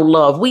Jay Leno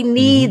love. We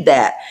need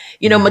that.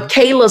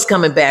 Michaela's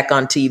coming back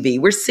on TV.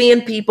 We're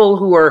seeing people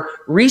who are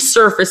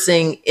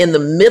resurfacing in the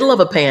middle of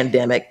a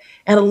pandemic.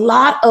 And a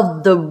lot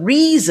of the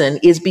reason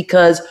is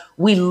because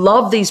we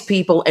love these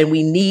people and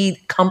we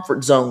need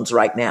comfort zones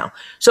right now.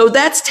 So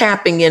that's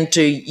tapping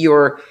into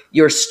your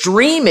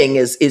streaming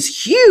is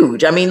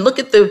huge. I mean, look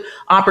at the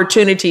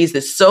opportunities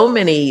that so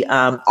many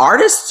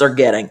artists are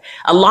getting.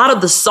 A lot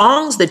of the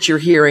songs that you're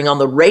hearing on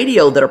the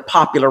radio that are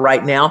popular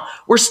right now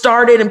were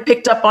started and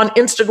picked up on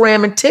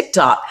Instagram and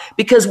TikTok,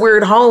 because we're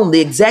at home.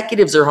 The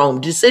executives are home.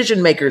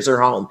 Decision makers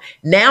are home.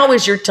 Now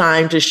is your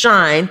time to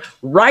shine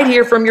right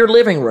here from your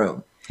living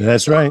room.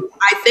 That's right.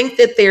 I think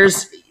that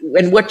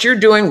and what you're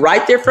doing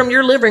right there from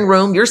your living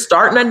room, you're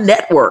starting a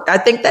network. I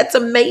think that's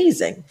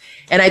amazing.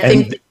 And I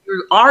think that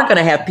you are going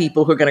to have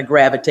people who are going to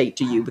gravitate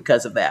to you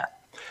because of that.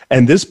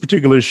 And this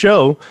particular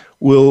show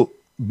will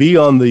be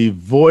on the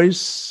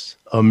Voice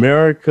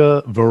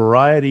America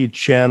Variety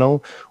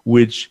Channel,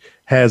 which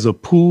has a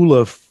pool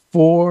of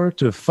 4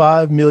 to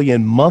 5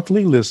 million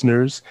monthly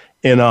listeners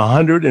in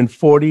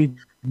 140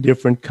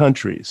 different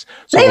countries.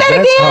 So say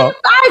that again?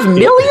 5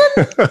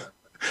 million?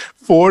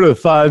 4 to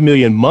 5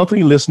 million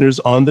monthly listeners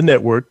on the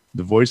network,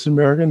 the Voice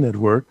America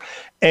Network,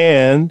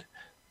 and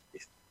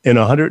in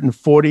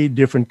 140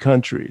 different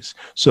countries.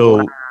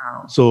 So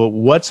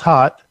what's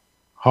hot,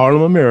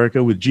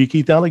 HarlemAmerica with G.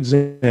 Keith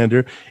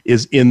Alexander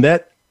is in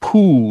that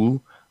pool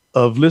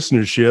of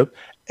listenership,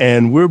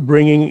 and we're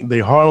bringing the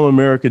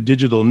HarlemAmerica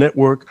Digital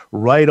Network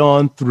right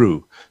on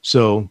through.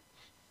 So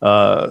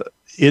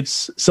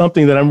it's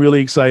something that I'm really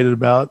excited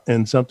about,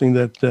 and something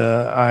that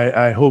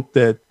I hope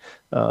that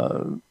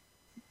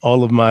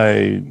all of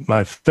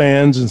my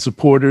fans and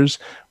supporters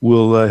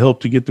will help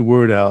to get the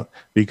word out,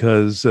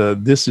 because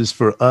this is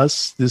for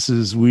us.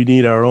 We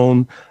need our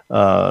own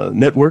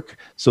network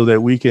so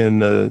that we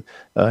can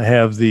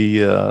have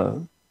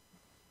the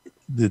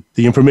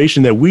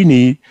information that we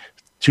need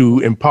to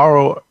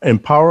empower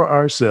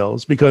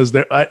ourselves, because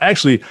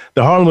actually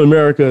the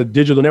HarlemAmerica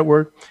Digital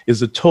Network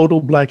is a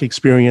total Black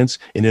experience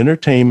in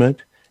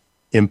entertainment,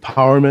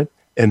 empowerment,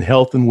 and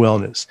health and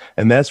wellness.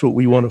 And that's what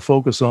we want to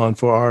focus on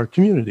for our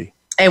community.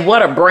 And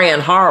what a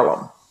brand,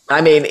 Harlem.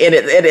 I mean, in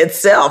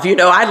itself,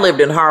 I lived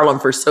in Harlem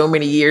for so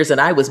many years, and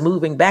I was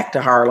moving back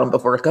to Harlem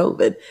before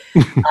COVID.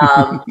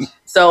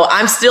 So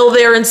I'm still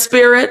there in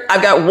spirit.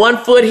 I've got 1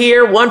 foot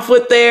here, 1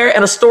 foot there,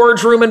 and a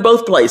storage room in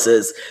both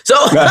places. So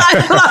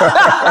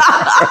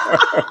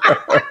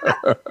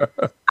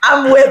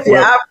I'm with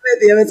you.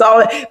 It's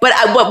all. But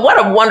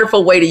what a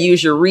wonderful way to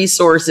use your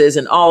resources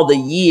and all the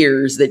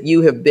years that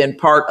you have been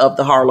part of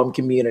the Harlem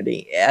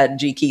community.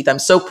 G. Keith, I'm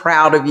so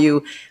proud of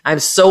you. I'm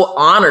so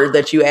honored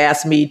that you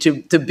asked me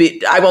to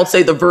be, I won't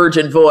say the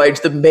virgin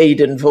voyage, the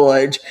maiden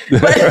voyage,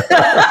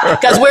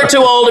 because we're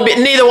too old to be,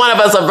 neither one of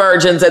us are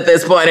virgins at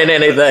this point in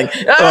anything.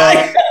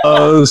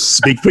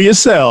 Speak for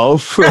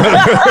yourself.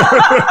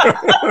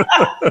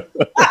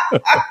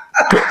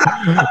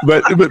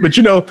 But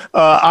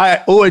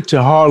I owe it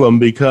to Harlem,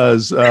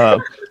 because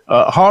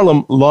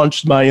Harlem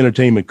launched my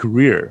entertainment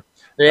career.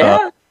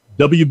 Yeah.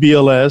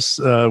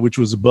 WBLS, which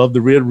was above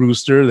the Red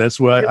Rooster. That's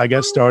where I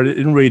got started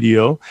in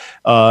radio.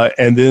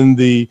 And then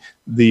the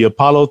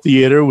Apollo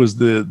Theater was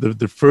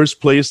the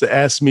first place to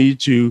ask me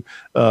to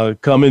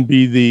come and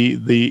be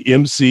the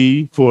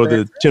MC for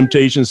the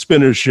Temptation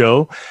Spinner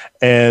show.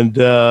 And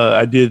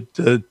I did,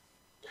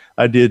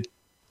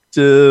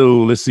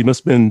 let's see, must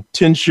have been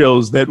 10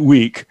 shows that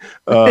week.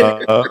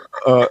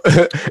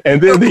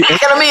 And then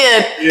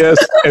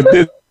and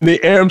then the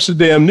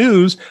Amsterdam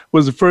News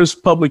was the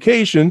first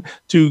publication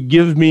to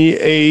give me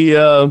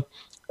a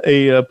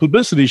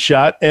publicity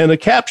shot and a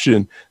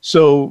caption.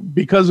 So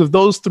because of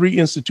those 3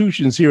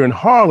 institutions here in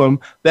Harlem,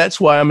 that's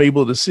why I'm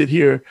able to sit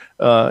here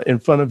in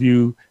front of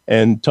you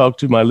and talk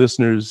to my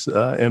listeners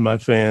and my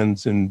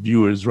fans and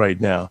viewers right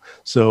now.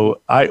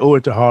 So I owe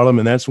it to Harlem,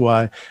 and that's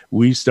why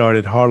we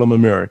started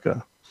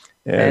HarlemAmerica.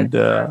 And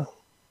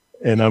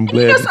I'm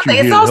glad that you're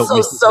here. It's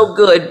also so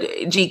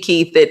good, G.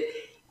 Keith, that,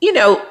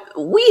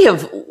 we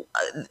have,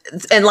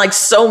 and like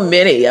so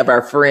many of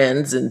our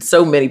friends and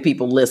so many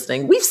people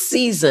listening, we've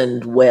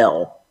seasoned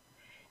well,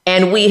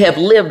 and we have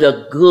lived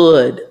a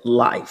good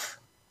life.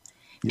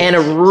 and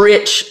a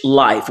rich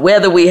life.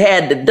 Whether we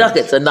had the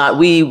ducats or not,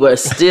 we were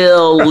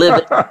still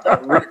living a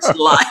rich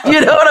life.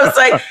 You know what I'm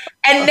saying?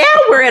 And now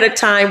we're at a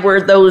time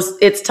where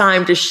it's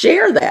time to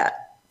share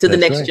that to the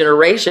next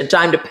generation,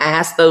 time to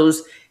pass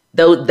those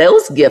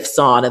gifts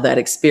on of that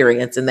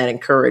experience and that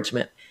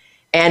encouragement.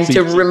 And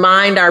to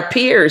remind our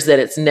peers that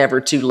it's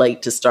never too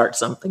late to start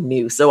something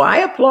new. So I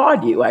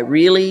applaud you. I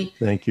really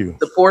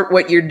support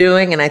what you're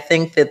doing. And I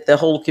think that the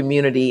whole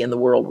community and the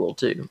world will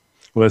too.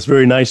 Well, it's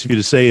very nice of you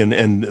to say.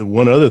 And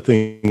one other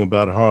thing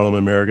about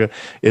HarlemAmerica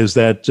is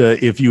that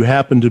if you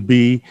happen to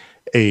be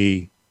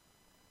a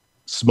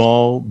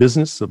small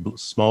business, a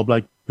small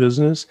Black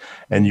business,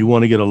 and you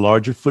want to get a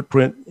larger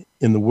footprint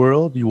in the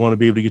world, you want to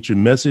be able to get your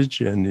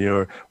message and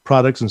your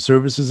products and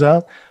services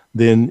out,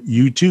 then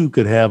you too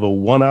could have a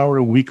 1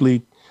 hour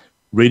weekly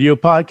radio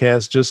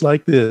podcast just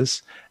like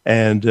this.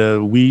 And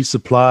we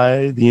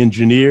supply the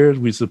engineers,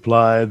 we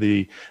supply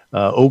the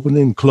open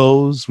and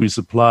close, we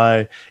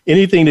supply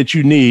anything that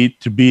you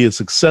need to be a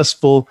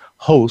successful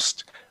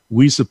host.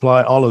 We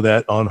supply all of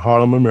that on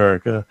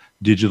HarlemAmerica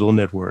Digital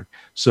Network.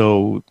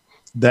 So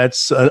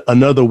that's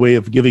another way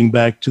of giving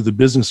back to the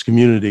business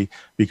community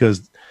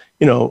because,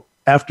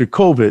 after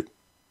COVID,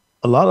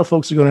 a lot of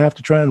folks are going to have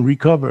to try and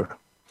recover.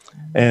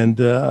 And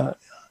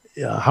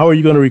how are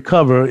you going to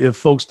recover if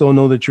folks don't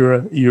know that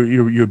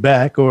you're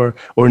back or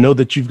know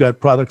that you've got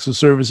products or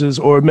services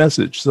or a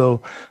message?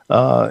 So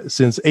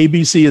since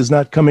ABC is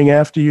not coming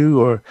after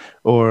you or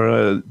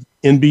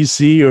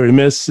NBC or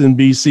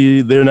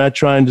MSNBC, they're not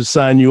trying to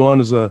sign you on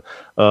as a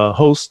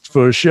host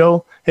for a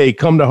show. Hey,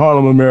 come to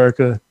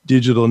HarlemAmerica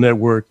Digital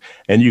Network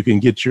and you can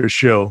get your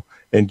show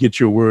and get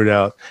your word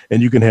out.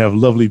 And you can have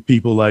lovely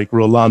people like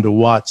Rolonda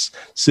Watts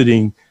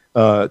sitting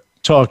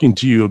talking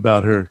to you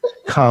about her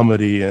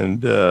comedy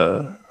and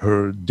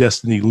her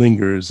Destiny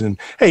Lingers. And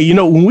hey,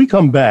 when we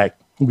come back,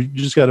 we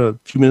just got a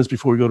few minutes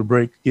before we go to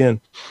break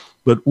again.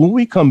 But when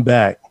we come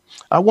back,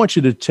 I want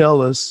you to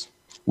tell us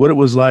what it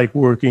was like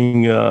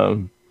working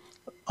on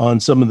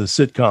some of the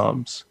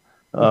sitcoms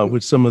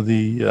with some of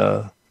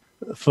the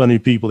funny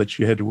people that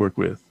you had to work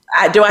with.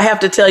 Do I have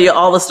to tell you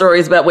all the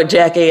stories about what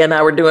Jackie and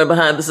I were doing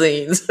behind the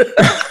scenes?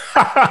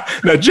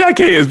 Now,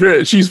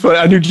 Jackie she's funny.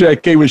 I knew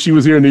Jackie when she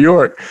was here in New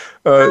York.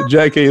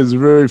 Jackie is a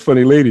very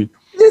funny lady.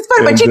 It's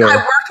funny, but I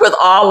worked with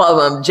all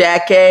of them.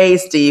 Jackie,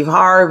 Steve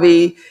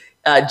Harvey,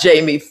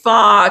 Jamie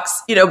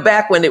Foxx,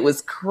 back when it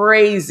was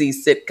crazy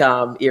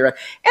sitcom era.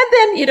 And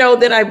then,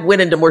 then I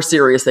went into more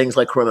serious things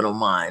like Criminal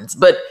Minds.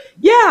 But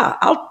yeah,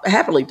 I'll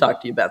happily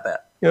talk to you about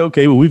that.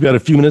 Okay, well, we've got a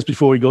few minutes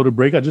before we go to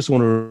break. I just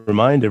want to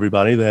remind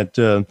everybody that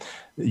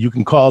you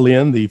can call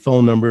in. The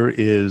phone number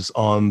is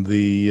on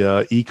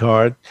the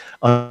e-card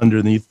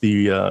underneath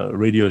the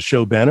radio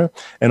show banner.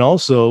 And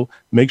also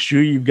make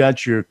sure you've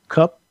got your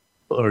cup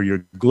or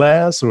your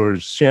glass or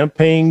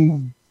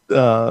champagne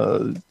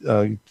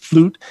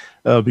flute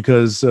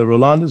because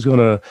Rolonda is going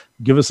to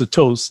give us a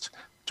toast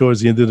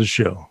towards the end of the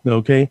show.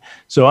 Okay.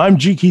 So I'm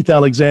G. Keith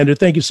Alexander.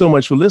 Thank you so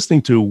much for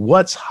listening to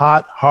What's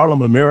Hot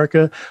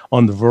HarlemAmerica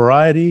on the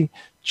Variety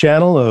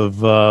channel of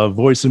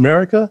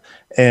VoiceAmerica.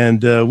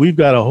 And we've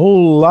got a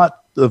whole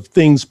lot of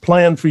things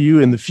planned for you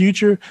in the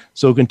future.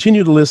 So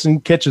continue to listen.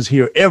 Catch us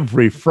here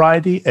every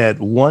Friday at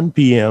 1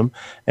 p.m.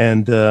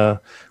 And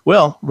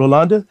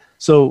Rolonda,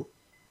 so,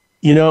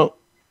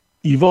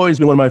 you've always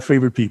been one of my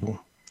favorite people.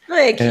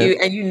 Thank you.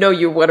 And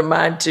you're one of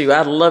mine too.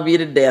 I love you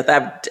to death.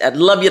 I'd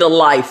love you to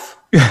life.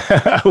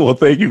 Well,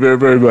 thank you very,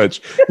 very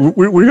much.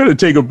 We're going to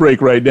take a break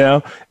right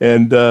now,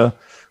 and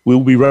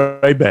we'll be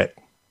right back.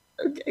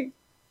 Okay.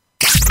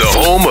 The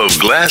home of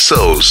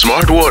Glasso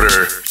Smart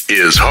Water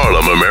is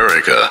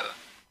HarlemAmerica.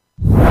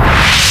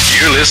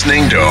 You're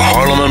listening to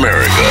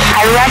HarlemAmerica.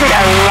 I love it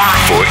a lot.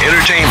 For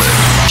entertainment.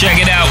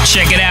 Check it out.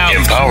 Check it out.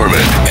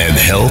 Empowerment and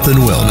health and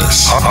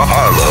wellness.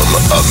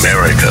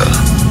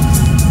 HarlemAmerica.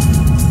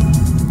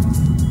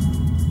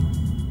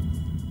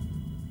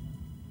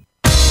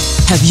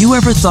 Have you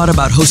ever thought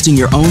about hosting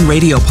your own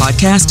radio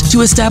podcast to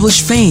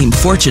establish fame,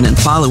 fortune, and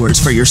followers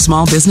for your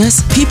small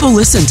business? People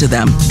listen to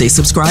them, they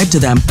subscribe to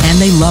them, and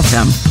they love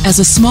them. As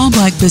a small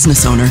Black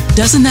business owner,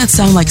 doesn't that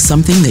sound like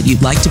something that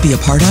you'd like to be a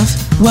part of?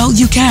 Well,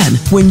 you can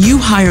when you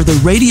hire the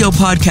radio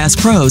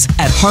podcast pros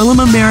at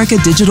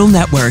HarlemAmerica Digital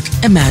Network.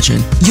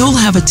 Imagine, you'll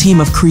have a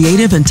team of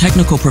creative and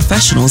technical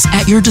professionals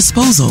at your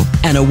disposal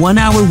and a 1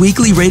 hour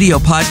weekly radio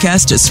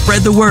podcast to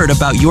spread the word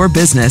about your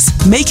business.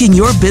 Making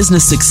your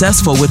business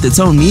successful with its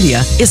own media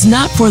is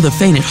not for the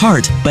faint at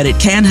heart, but it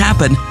can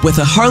happen with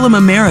a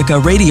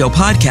HarlemAmerica radio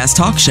podcast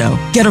talk show.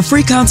 Get a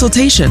free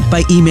consultation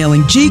by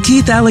emailing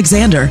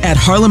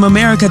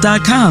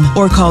gkeithalexander@harlemamerica.com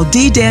or call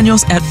D.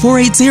 Daniels at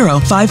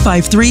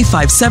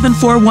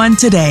 480-553-5741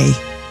 today.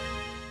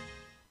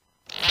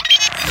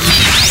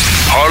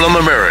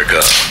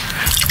 HarlemAmerica,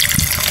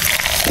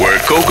 where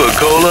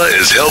Coca-Cola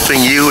is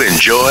helping you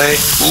enjoy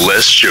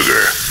less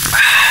sugar.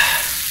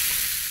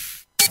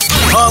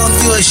 Harlem,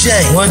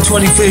 USA,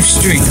 125th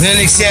Street,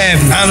 Lenox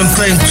Avenue, Adam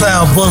Clayton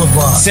Cloud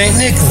Boulevard, St.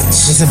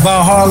 Nicholas. It's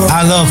about Harlem.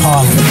 I love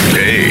Harlem.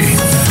 Hey,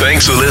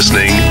 thanks for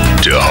listening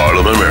to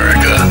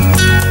HarlemAmerica.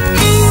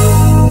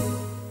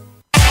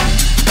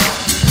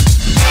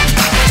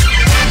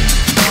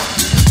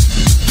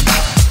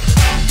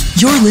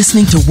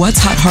 listening to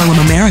What's Hot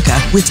Harlem America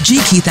with G.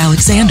 Keith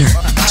Alexander.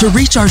 To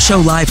reach our show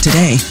live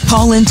today,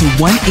 call in to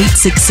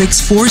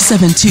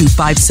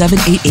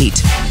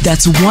 1-866-472-5788.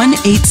 That's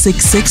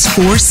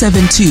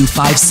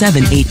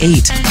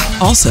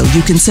 1-866-472-5788. Also, you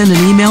can send an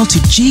email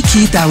to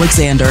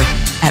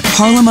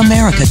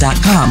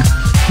gkeithalexander@harlemamerica.com.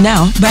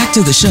 Now, back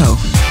to the show.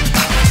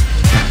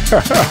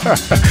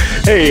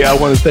 Hey, I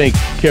want to thank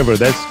Keva.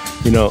 That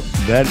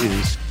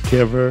is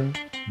Keva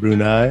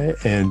Brunei,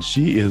 and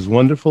she is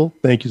wonderful.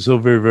 Thank you so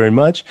very, very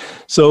much.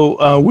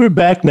 So we're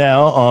back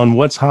now on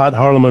What's Hot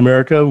Harlem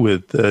America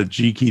with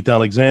G. Keith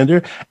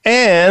Alexander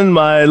and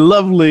my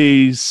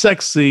lovely,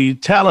 sexy,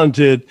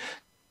 talented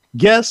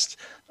guest,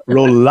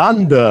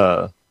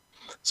 Rolonda.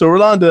 So,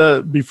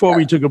 Rolonda, before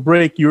we took a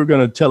break, you were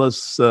going to tell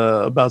us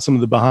about some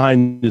of the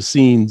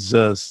behind-the-scenes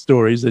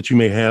stories that you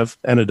may have,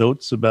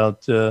 anecdotes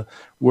about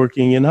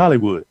working in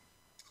Hollywood.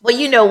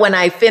 Well, when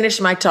I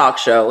finished my talk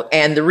show,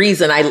 and the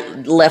reason I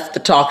left the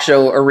talk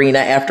show arena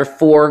after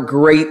 4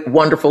 great,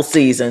 wonderful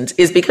seasons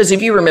is because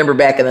if you remember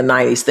back in the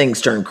 90s,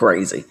 things turned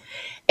crazy.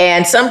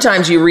 And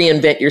sometimes you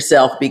reinvent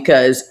yourself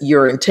because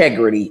your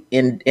integrity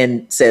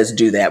says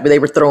do that. But they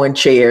were throwing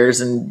chairs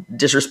and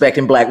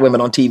disrespecting Black women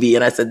on TV.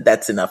 And I said,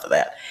 that's enough of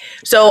that.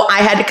 So I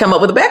had to come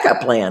up with a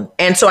backup plan.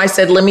 And so I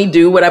said, let me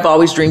do what I've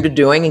always dreamed of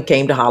doing, and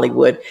came to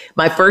Hollywood.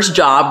 My first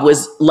job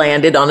was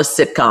landed on a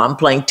sitcom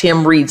playing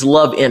Tim Reed's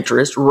love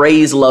interest,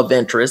 Ray's love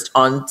interest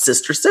on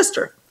Sister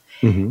Sister.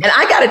 Mm-hmm. And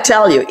I got to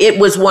tell you, it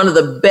was one of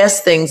the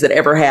best things that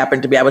ever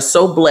happened to me. I was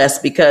so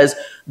blessed because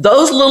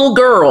those little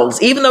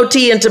girls, even though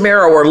T and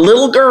Tamara were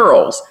little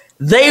girls,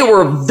 they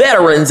were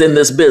veterans in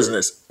this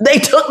business. They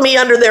took me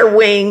under their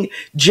wing.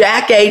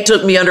 Jack A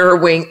took me under her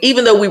wing,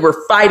 even though we were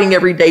fighting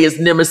every day as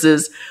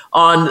nemesis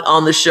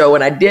on the show.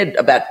 And I did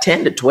about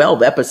 10 to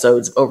 12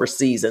 episodes over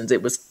seasons.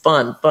 It was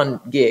fun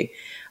gig.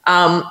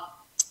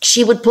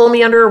 She would pull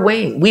me under her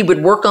wing. We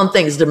would work on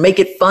things to make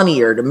it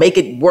funnier, to make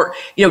it work.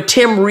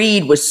 Tim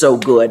Reed was so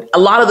good. A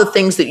lot of the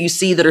things that you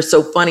see that are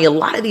so funny, a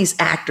lot of these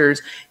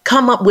actors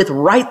come up with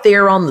right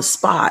there on the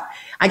spot.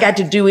 I got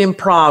to do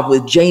improv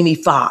with Jamie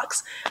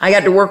Foxx. I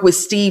got to work with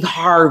Steve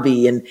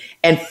Harvey and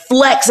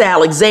Flex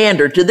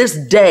Alexander. To this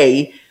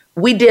day,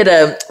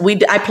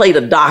 I played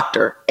a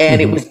doctor, and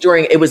mm-hmm.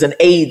 it was an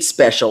AIDS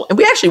special, and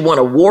we actually won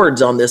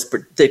awards on this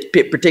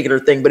particular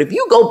thing. But if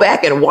you go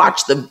back and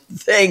watch the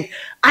thing,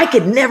 I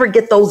could never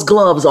get those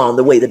gloves on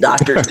the way the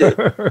doctors do.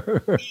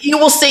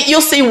 You'll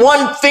see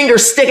one finger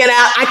sticking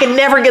out. I can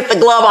never get the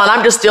glove on.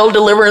 I'm just still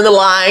delivering the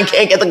line.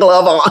 Can't get the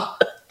glove on.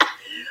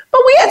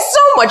 But we had so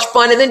much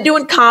fun. And then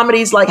doing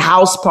comedies like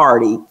House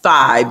Party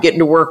 5, getting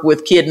to work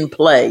with Kid and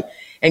Play,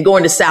 and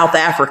going to South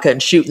Africa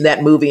and shooting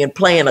that movie and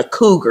playing a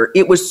cougar.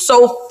 It was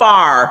so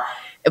far,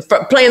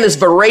 playing this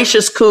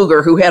voracious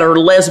cougar who had her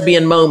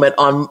lesbian moment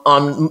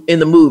in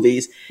the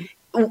movies,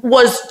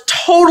 was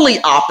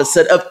totally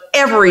opposite of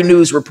every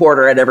news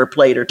reporter I'd ever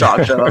played or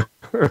talked to.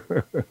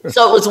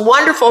 So it was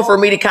wonderful for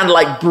me to kind of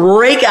like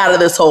break out of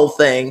this whole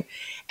thing. And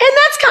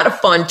that's kind of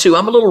fun too.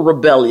 I'm a little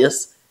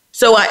rebellious.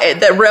 So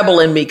that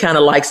rebel in me kind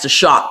of likes to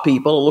shock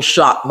people, a little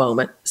shock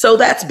moment. So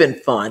that's been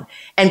fun.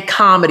 And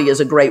comedy is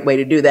a great way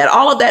to do that.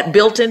 All of that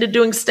built into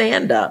doing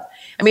stand-up.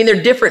 I mean,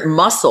 they're different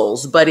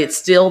muscles, but it's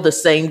still the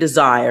same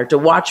desire to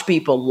watch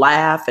people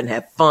laugh and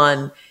have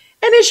fun.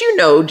 And as you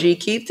know, G.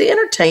 Keith, to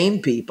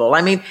entertain people.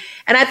 I mean,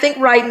 and I think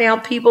right now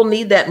people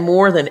need that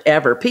more than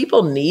ever.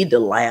 People need to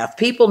laugh.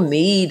 People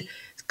need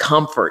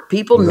comfort.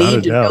 People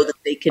need to know that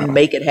they can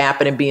make it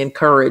happen and be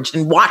encouraged.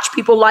 And watch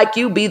people like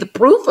you be the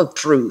proof of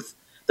truth.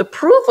 The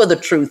proof of the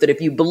truth that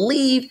if you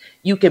believe,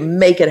 you can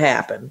make it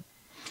happen.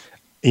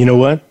 You know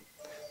what?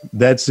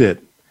 That's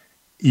it.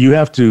 You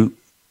have to,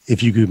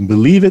 if you can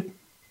believe it,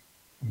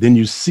 then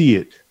you see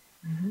it.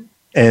 Mm-hmm.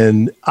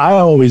 And I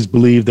always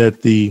believe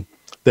that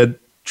that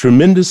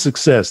tremendous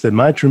success, that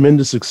my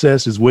tremendous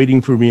success is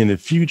waiting for me in the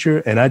future,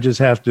 and I just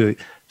have to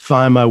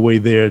find my way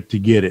there to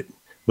get it.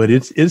 But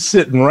it's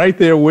sitting right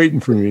there waiting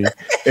for me.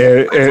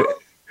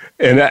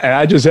 And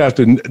I just have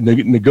to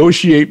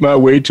negotiate my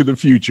way to the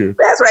future.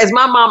 That's right. As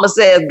my mama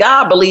says,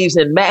 God believes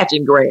in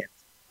matching grants.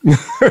 You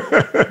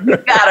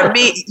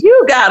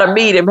gotta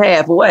meet him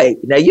halfway.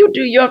 Now you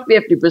do your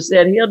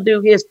 50%, he'll do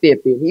his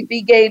 50%. If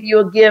he gave you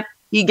a gift,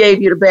 he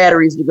gave you the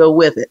batteries to go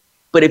with it.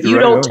 But if you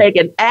don't take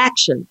an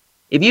action,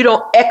 if you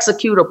don't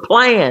execute a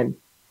plan,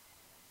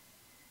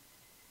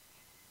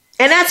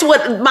 and that's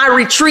what my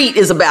retreat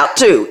is about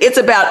too. It's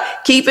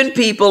about keeping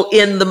people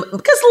because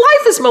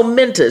life is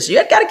momentous.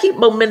 You got to keep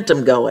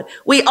momentum going.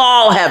 We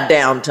all have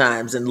down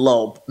times and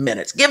lull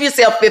minutes. Give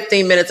yourself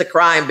 15 minutes of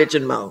cry and bitch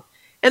and moan.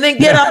 And then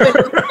get up and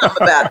do something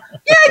about it.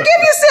 Yeah, give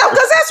yourself,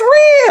 because that's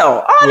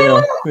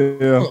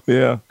real.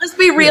 Yeah. Let's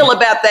be real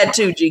about that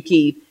too, G.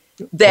 Keith.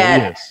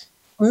 That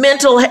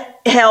mental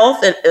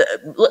health, and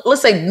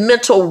let's say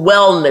mental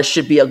wellness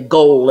should be a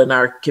goal in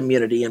our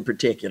community in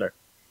particular.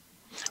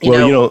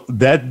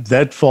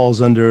 that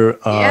falls under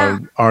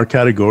our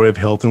category of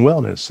health and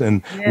wellness.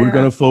 And we're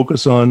going to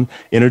focus on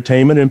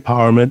entertainment,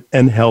 empowerment,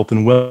 and health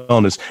and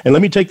wellness. And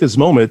let me take this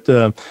moment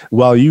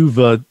while you've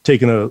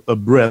taken a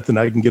breath, and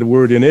I can get a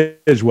word in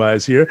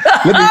edgewise here.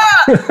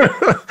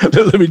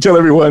 Let me tell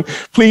everyone,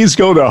 please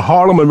go to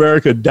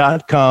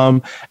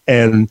HarlemAmerica.com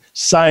and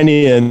sign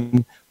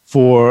in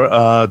for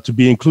to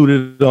be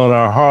included on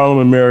our Harlem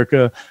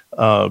America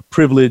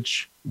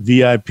Privilege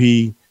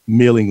VIP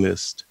mailing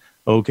list.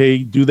 Okay,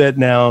 do that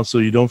now so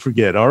you don't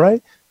forget. All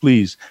right,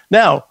 please.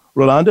 Now,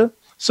 Rolonda,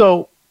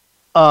 so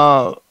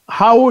how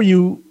are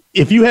you?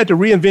 If you had to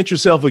reinvent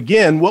yourself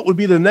again, what would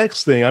be the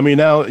next thing? I mean,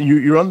 now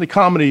you're on the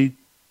comedy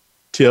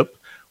tip.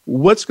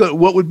 What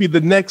would be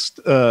the next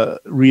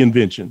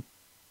reinvention?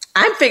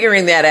 I'm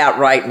figuring that out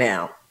right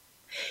now.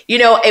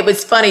 It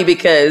was funny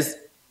because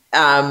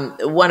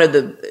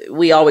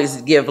we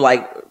always give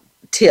like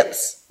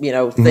tips,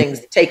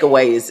 things,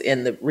 takeaways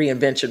in the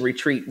reinvention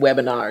retreat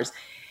webinars.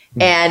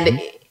 And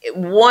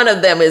one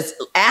of them is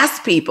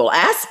ask people,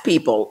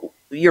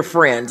 your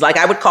friends. Like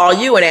I would call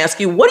you and ask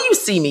you, what do you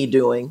see me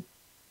doing?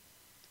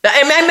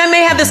 I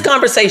may have this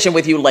conversation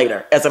with you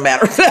later, as a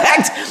matter of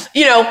fact. Ask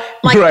your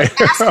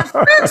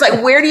friends,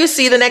 like, where do you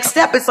see the next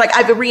step? It's like,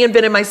 I've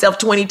reinvented myself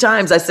 20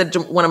 times. I said to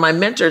one of my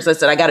mentors, I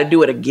said, I got to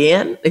do it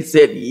again. They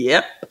said,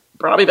 yep,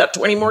 probably about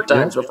 20 more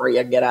times before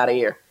you get out of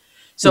here.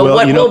 So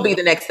what will be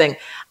the next thing?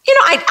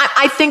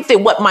 I think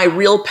that what my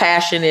real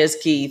passion is,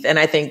 Keith, and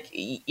I think,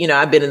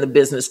 I've been in the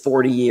business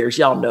 40 years.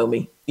 Y'all know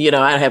me.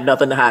 I have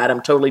nothing to hide.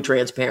 I'm totally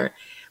transparent.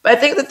 But I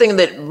think the thing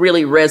that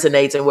really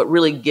resonates and what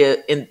really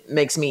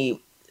makes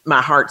my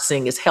heart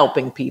sing is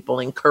helping people,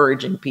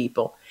 encouraging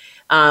people,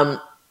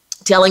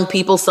 telling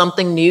people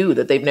something new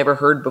that they've never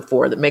heard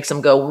before that makes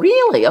them go,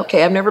 really?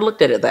 Okay, I've never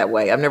looked at it that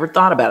way. I've never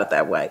thought about it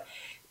that way.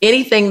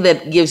 Anything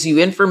that gives you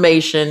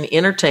information,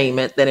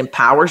 entertainment, that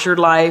empowers your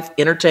life,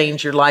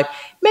 entertains your life.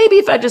 Maybe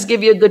if I just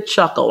give you a good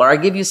chuckle or I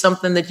give you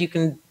something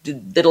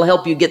that'll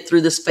help you get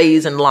through this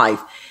phase in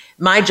life.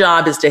 My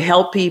job is to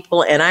help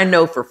people. And I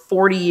know for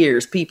 40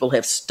 years, people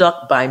have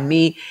stuck by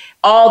me.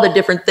 All the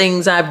different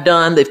things I've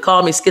done, they've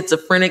called me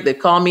schizophrenic. They've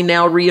called me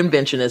now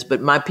reinventionist,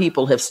 but my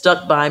people have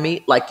stuck by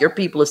me like your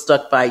people have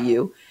stuck by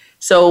you.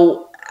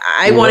 So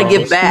I want to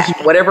give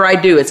back. Whatever I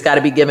do, it's got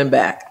to be given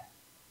back.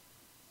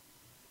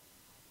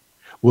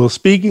 Well,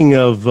 speaking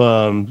of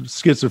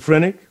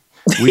schizophrenic,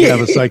 we have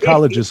a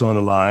psychologist on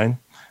the line.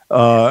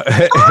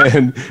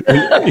 And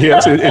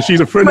she's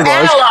a friend of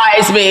ours.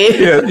 Analyze me.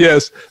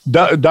 Yes.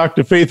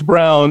 Dr. Faith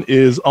Brown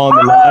is on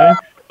the line.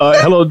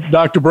 Hello,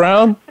 Dr.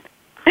 Brown.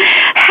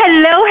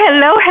 Hello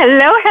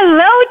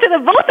to the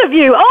both of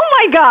you. Oh,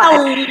 my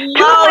God.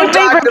 Two of my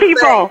favorite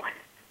people.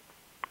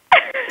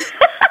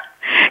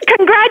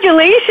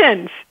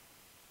 Congratulations.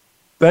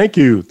 Thank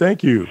you.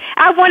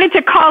 I wanted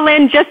to call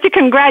in just to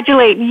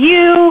congratulate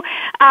you,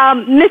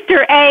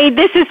 Mr. A.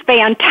 This is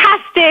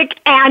fantastic.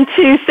 And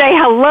to say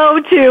hello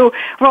to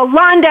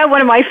Rolonda,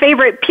 one of my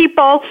favorite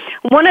people.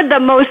 One of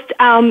the most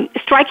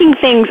striking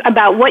things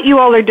about what you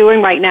all are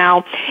doing right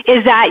now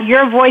is that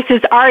your voices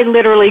are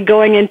literally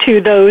going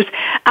into those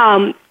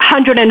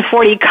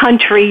 140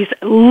 countries,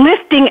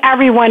 lifting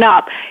everyone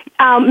up.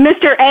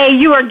 Mr. A,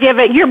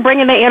 you're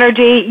bringing the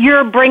energy.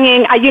 You're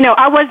bringing,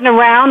 I wasn't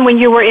around when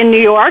you were in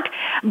New York,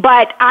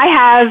 but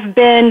I've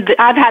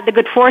had the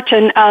good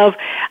fortune of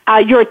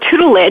your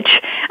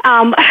tutelage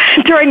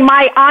during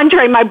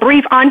my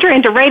brief entree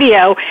into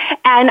radio.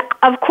 And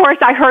of course,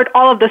 I heard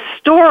all of the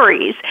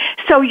stories.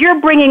 So you're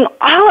bringing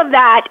all of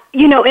that,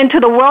 into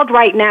the world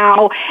right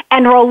now.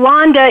 And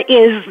Rolonda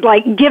is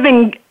like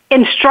giving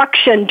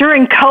instruction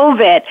during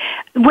COVID,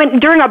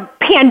 during a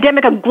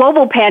pandemic, a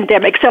global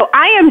pandemic. So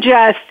I am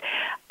just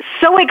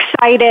so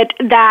excited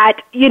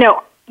that,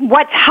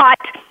 what's hot,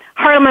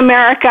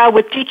 HarlemAmerica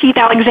with G. Keith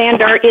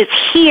Alexander is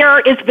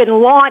here. It's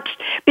been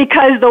launched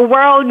because the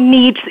world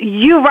needs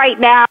you right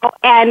now.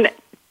 And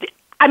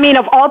I mean,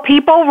 of all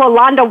people,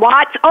 Rolonda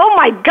Watts. Oh,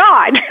 my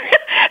God.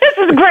 This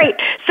is great.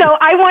 So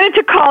I wanted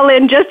to call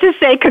in just to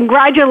say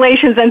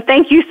congratulations and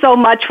thank you so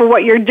much for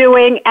what you're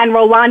doing. And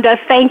Rolonda,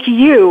 thank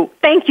you.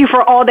 Thank you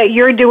for all that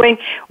you're doing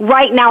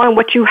right now and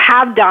what you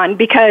have done,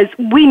 because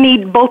we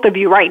need both of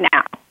you right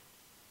now.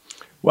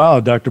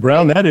 Wow, Dr.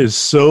 Brown, that is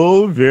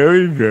so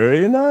very,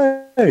 very nice.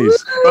 Ooh,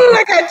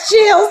 I got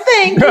chills.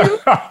 Thank you.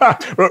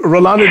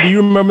 Rolonda, do you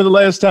remember the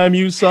last time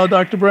you saw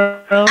Dr.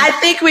 Brown? I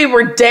think we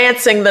were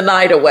dancing the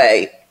night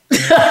away. But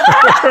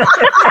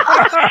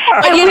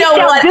you know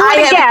what?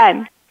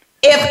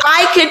 If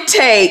I could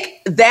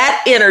take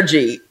that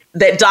energy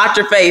that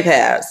Dr. Faith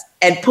has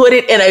and put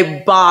it in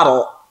a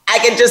bottle, I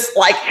could just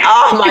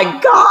oh my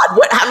God,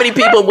 how many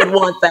people would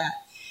want that?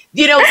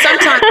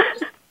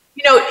 Sometimes,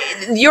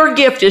 your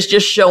gift is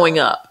just showing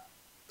up.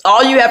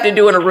 All you have to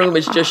do in a room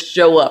is just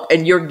show up,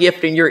 and your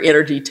gift and your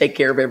energy take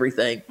care of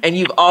everything. And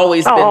you've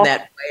always been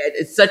that way.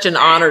 It's such an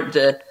honor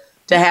to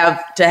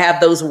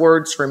have those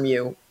words from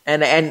you.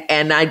 And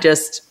I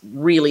just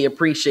really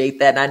appreciate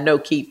that. And I know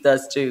Keith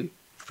does too.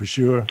 For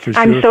sure.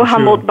 I'm so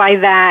humbled by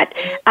that.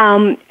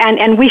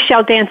 And we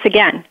shall dance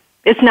again.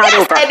 It's not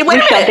over. We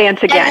shall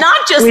dance again. And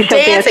not just we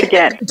shall dance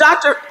again.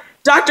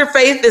 Dr.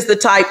 Faith is the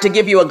type to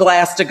give you a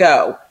glass to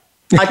go.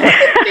 A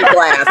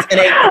glass in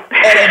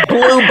a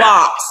blue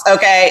box,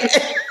 okay?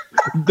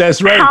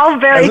 That's right. How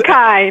very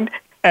kind.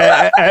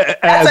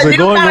 That's a new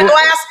kind of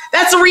glass.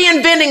 That's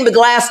reinventing the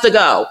glass to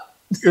go.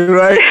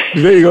 Right.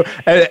 There you go.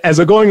 As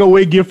a going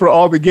away gift for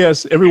all the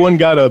guests, everyone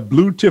got a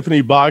blue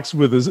Tiffany box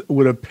with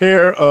a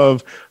pair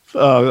of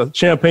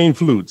champagne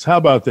flutes. How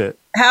about that?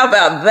 How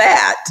about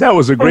that? That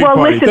was a great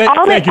party. Listen,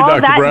 Thank you,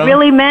 Dr.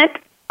 Brown.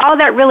 All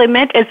that really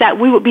meant is that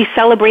we would be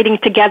celebrating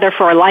together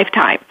for a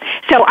lifetime.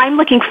 So I'm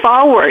looking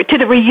forward to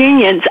the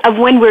reunions of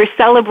when we're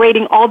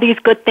celebrating all these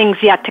good things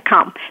yet to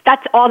come.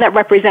 That's all that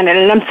represented,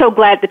 and I'm so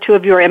glad the two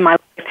of you are in my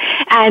life.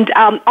 And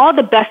all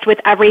the best with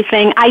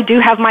everything. I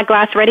do have my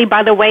glass ready,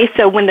 by the way,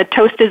 so when the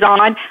toast is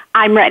on,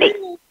 I'm ready.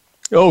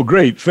 Oh,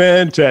 great.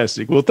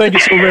 Fantastic. Well, thank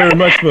you so very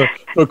much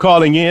for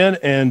calling in,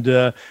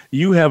 and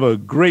you have a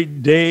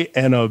great day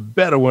and a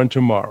better one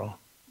tomorrow.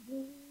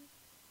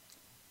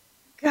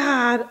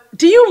 God,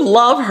 do you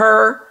love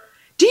her?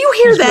 Do you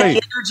hear that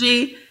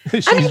energy?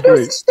 There's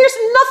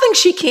nothing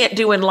she can't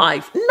do in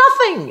life.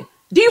 Nothing.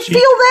 Do you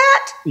feel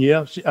that?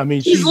 Yeah.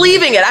 She's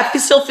leaving it. I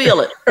can still feel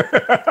it.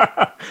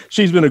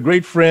 She's been a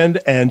great friend,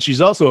 and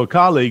she's also a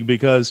colleague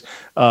because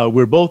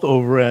we're both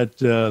over at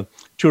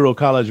Touro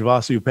College of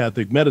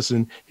Osteopathic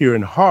Medicine here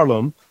in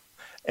Harlem,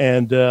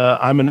 and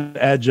I'm an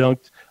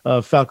adjunct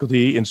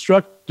faculty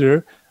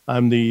instructor.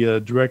 I'm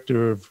the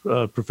director of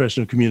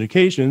professional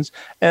communications,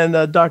 and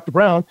Dr.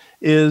 Brown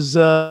is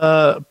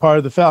part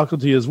of the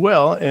faculty as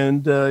well.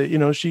 And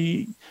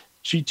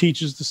she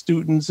teaches the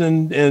students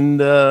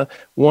and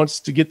wants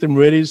to get them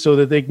ready so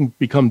that they can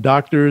become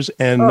doctors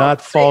and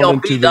not fall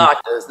into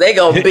doctors. They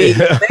gonna be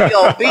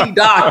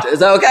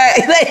doctors,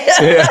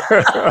 okay?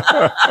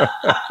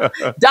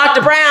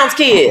 Dr. Brown's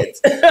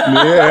kids.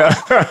 Yeah.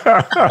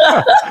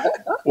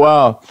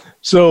 Wow.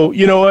 So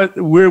you know what?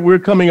 We're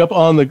coming up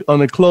on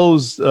the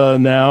close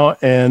now,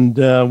 and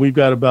we've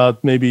got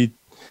about maybe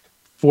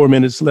 4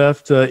 minutes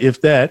left,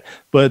 if that.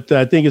 But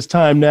I think it's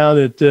time now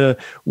that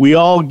we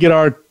all get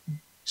our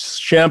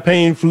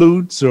champagne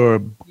flutes or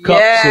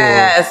cups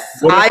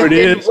or whatever it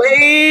is.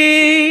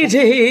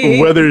 Waiting.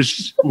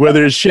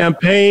 Whether it's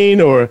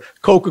champagne or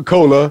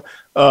Coca-Cola,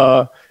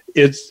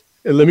 it's.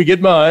 Let me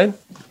get mine.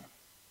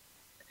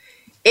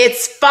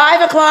 It's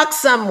 5 o'clock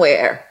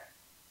somewhere.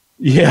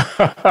 Yeah.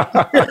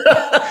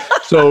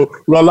 So,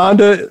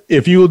 Rolonda,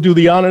 if you will do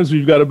the honors,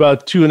 we've got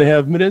about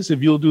 2.5 minutes.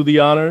 If you'll do the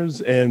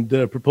honors and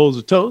propose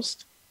a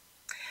toast.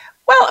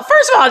 Well,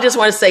 first of all, I just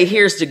want to say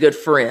here's to good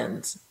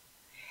friends.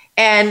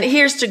 And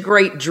here's to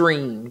great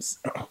dreams.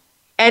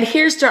 And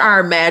here's to our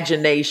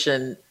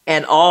imagination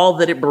and all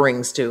that it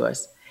brings to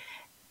us.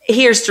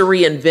 Here's to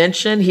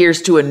reinvention.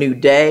 Here's to a new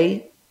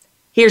day.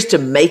 Here's to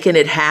making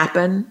it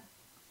happen.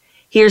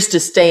 Here's to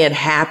staying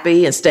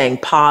happy and staying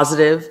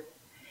positive.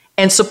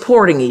 And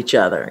supporting each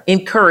other,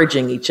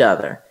 encouraging each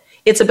other.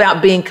 It's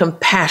about being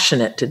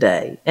compassionate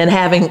today and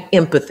having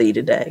empathy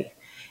today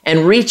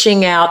and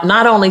reaching out,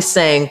 not only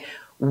saying,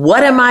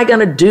 what am I going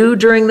to do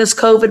during this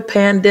COVID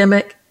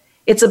pandemic?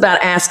 It's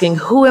about asking,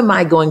 who am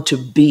I going to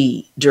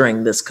be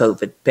during this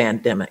COVID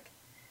pandemic?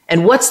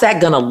 And what's that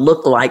going to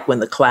look like when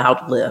the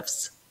cloud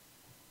lifts?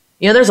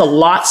 You know, there's a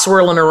lot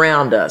swirling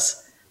around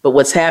us, but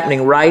what's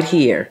happening right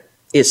here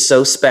is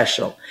so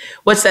special.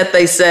 What's that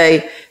they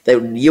say?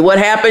 What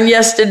happened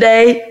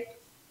yesterday?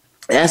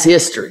 That's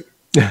history.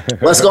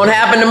 What's going to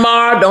happen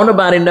tomorrow? Don't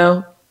nobody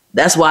know.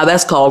 That's why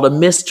that's called a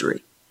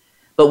mystery.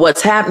 But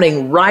what's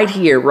happening right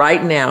here,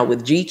 right now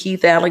with G.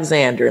 Keith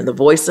Alexander and the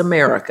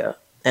VoiceAmerica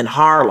and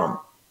Harlem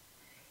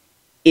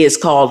is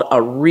called a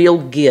real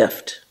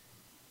gift.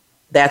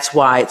 That's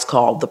why it's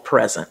called the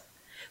present.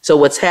 So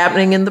what's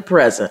happening in the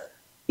present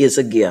is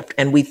a gift.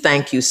 And we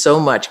thank you so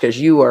much because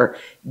you are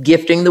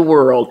gifting the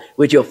world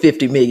with your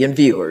 50 million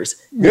viewers,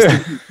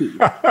 Mr.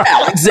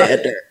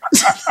 Alexander.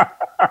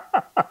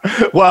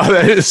 Wow,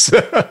 that is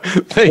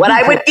what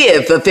I would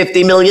give for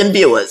 50 million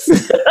viewers.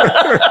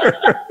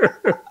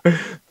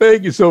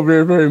 Thank you so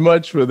very, very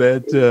much for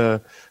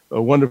that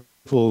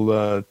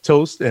wonderful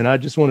toast. And I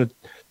just want to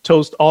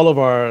toast all of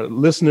our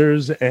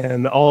listeners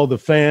and all the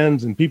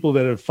fans and people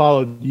that have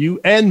followed you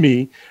and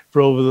me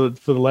for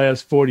the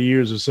last 40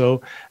 years or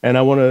so. And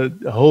I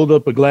want to hold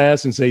up a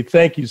glass and say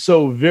thank you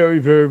so very,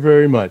 very,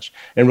 very much.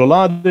 And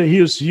Rolonda,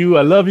 here's to you.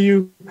 I love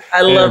you.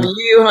 I love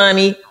you,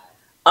 honey.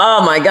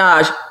 Oh my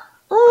gosh.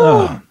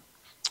 Oh,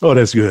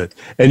 that's good.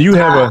 And you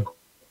have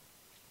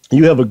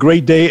a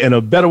great day and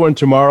a better one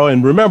tomorrow.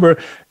 And remember,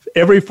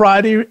 every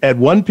Friday at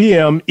 1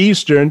 p.m.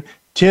 Eastern,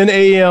 10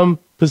 a.m.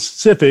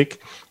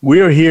 Pacific,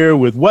 we're here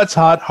with What's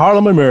Hot,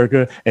 Harlem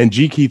America, and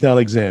G. Keith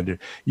Alexander.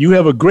 You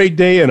have a great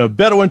day and a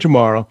better one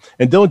tomorrow.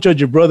 And don't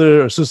judge your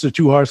brother or sister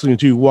too harshly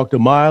until you walked a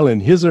mile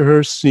in his or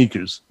her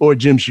sneakers or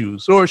gym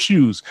shoes or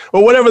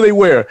whatever they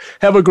wear.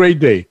 Have a great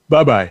day.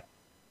 Bye-bye.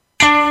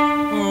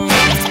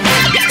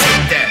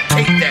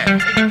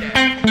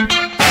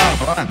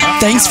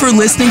 Thanks for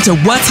listening to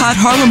What's Hot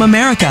Harlem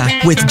America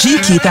with G.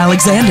 Keith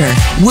Alexander.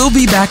 We'll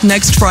be back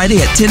next Friday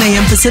at 10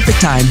 a.m. Pacific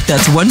Time,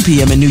 that's 1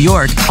 p.m. in New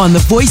York, on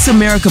the Voice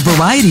America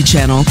Variety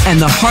Channel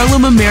and the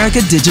Harlem America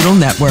Digital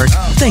Network.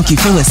 Thank you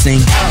for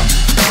listening.